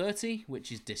 21 to 30,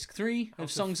 which is disc 3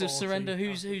 of Songs of Surrender.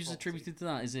 Who's attributed to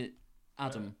that? Is it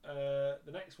Adam?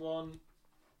 The next one,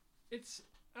 it's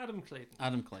Adam Clayton.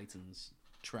 Adam Clayton's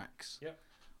tracks. Yep.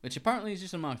 Which apparently is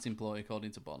just a marketing ploy,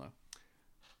 according to Bono.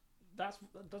 That's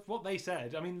what they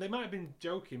said. I mean, they might have been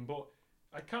joking, but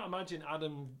I can't imagine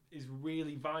Adam is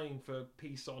really vying for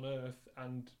Peace on Earth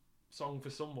and Song for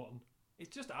Someone. It's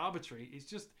just arbitrary. It's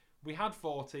just, we had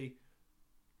 40.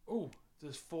 Oh,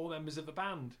 there's 4 members of the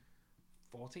band.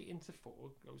 40 into 4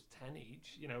 goes 10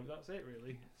 each. You know, that's it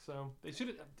really. So they should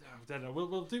have. I don't know.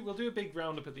 We'll do a big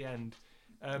roundup at the end.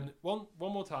 One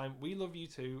more time. We love you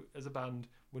too as a band.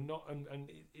 We're not, and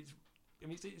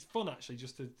it's fun actually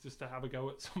just to have a go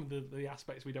at some of the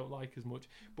aspects we don't like as much.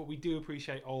 But we do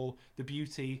appreciate all the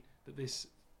beauty that this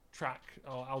track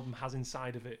or album has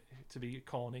inside of it. To be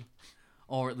corny,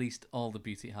 or at least all the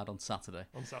beauty it had on Saturday.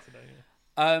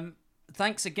 Yeah.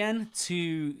 Thanks again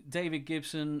to David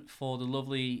Gibson for the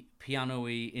lovely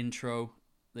piano-y intro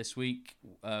this week.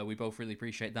 We both really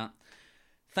appreciate that.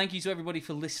 Thank you to everybody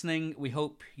for listening. We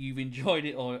hope you've enjoyed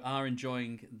it or are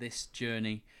enjoying this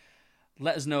journey.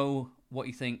 Let us know what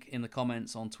you think in the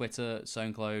comments on Twitter,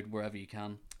 SoundCloud, wherever you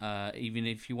can. Even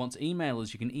if you want to email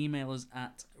us, you can email us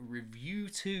at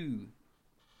review2.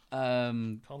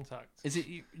 Contact. Is it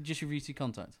just review2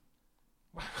 contact?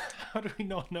 How do we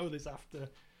not know this after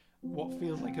what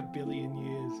feels like a billion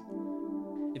years?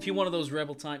 If you're one of those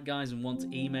rebel type guys and want to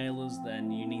email us,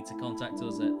 then you need to contact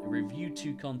us at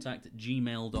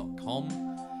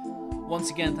review2contact@gmail.com. Once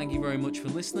again, thank you very much for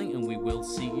listening, and we will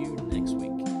see you next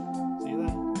week. See you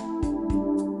then.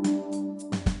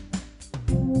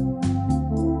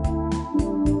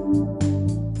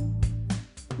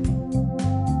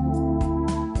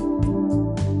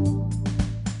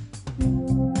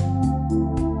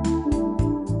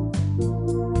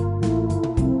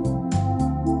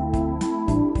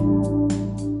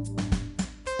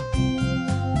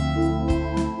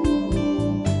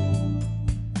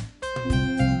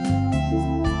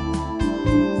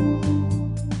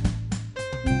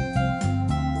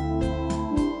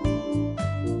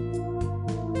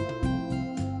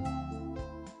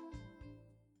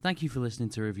 Thank you for listening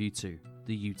to Review 2,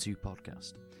 the U2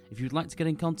 podcast. If you'd like to get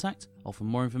in contact or for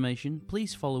more information,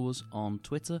 please follow us on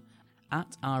Twitter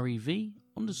at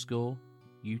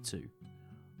 @REV_U2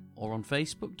 or on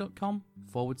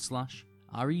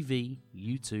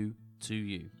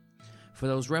Facebook.com/REVU22U. For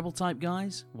those rebel type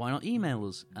guys, why not email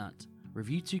us at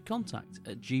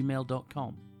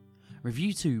review2contact@gmail.com.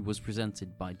 Review 2 was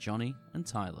presented by Jonny and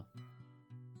Tyler.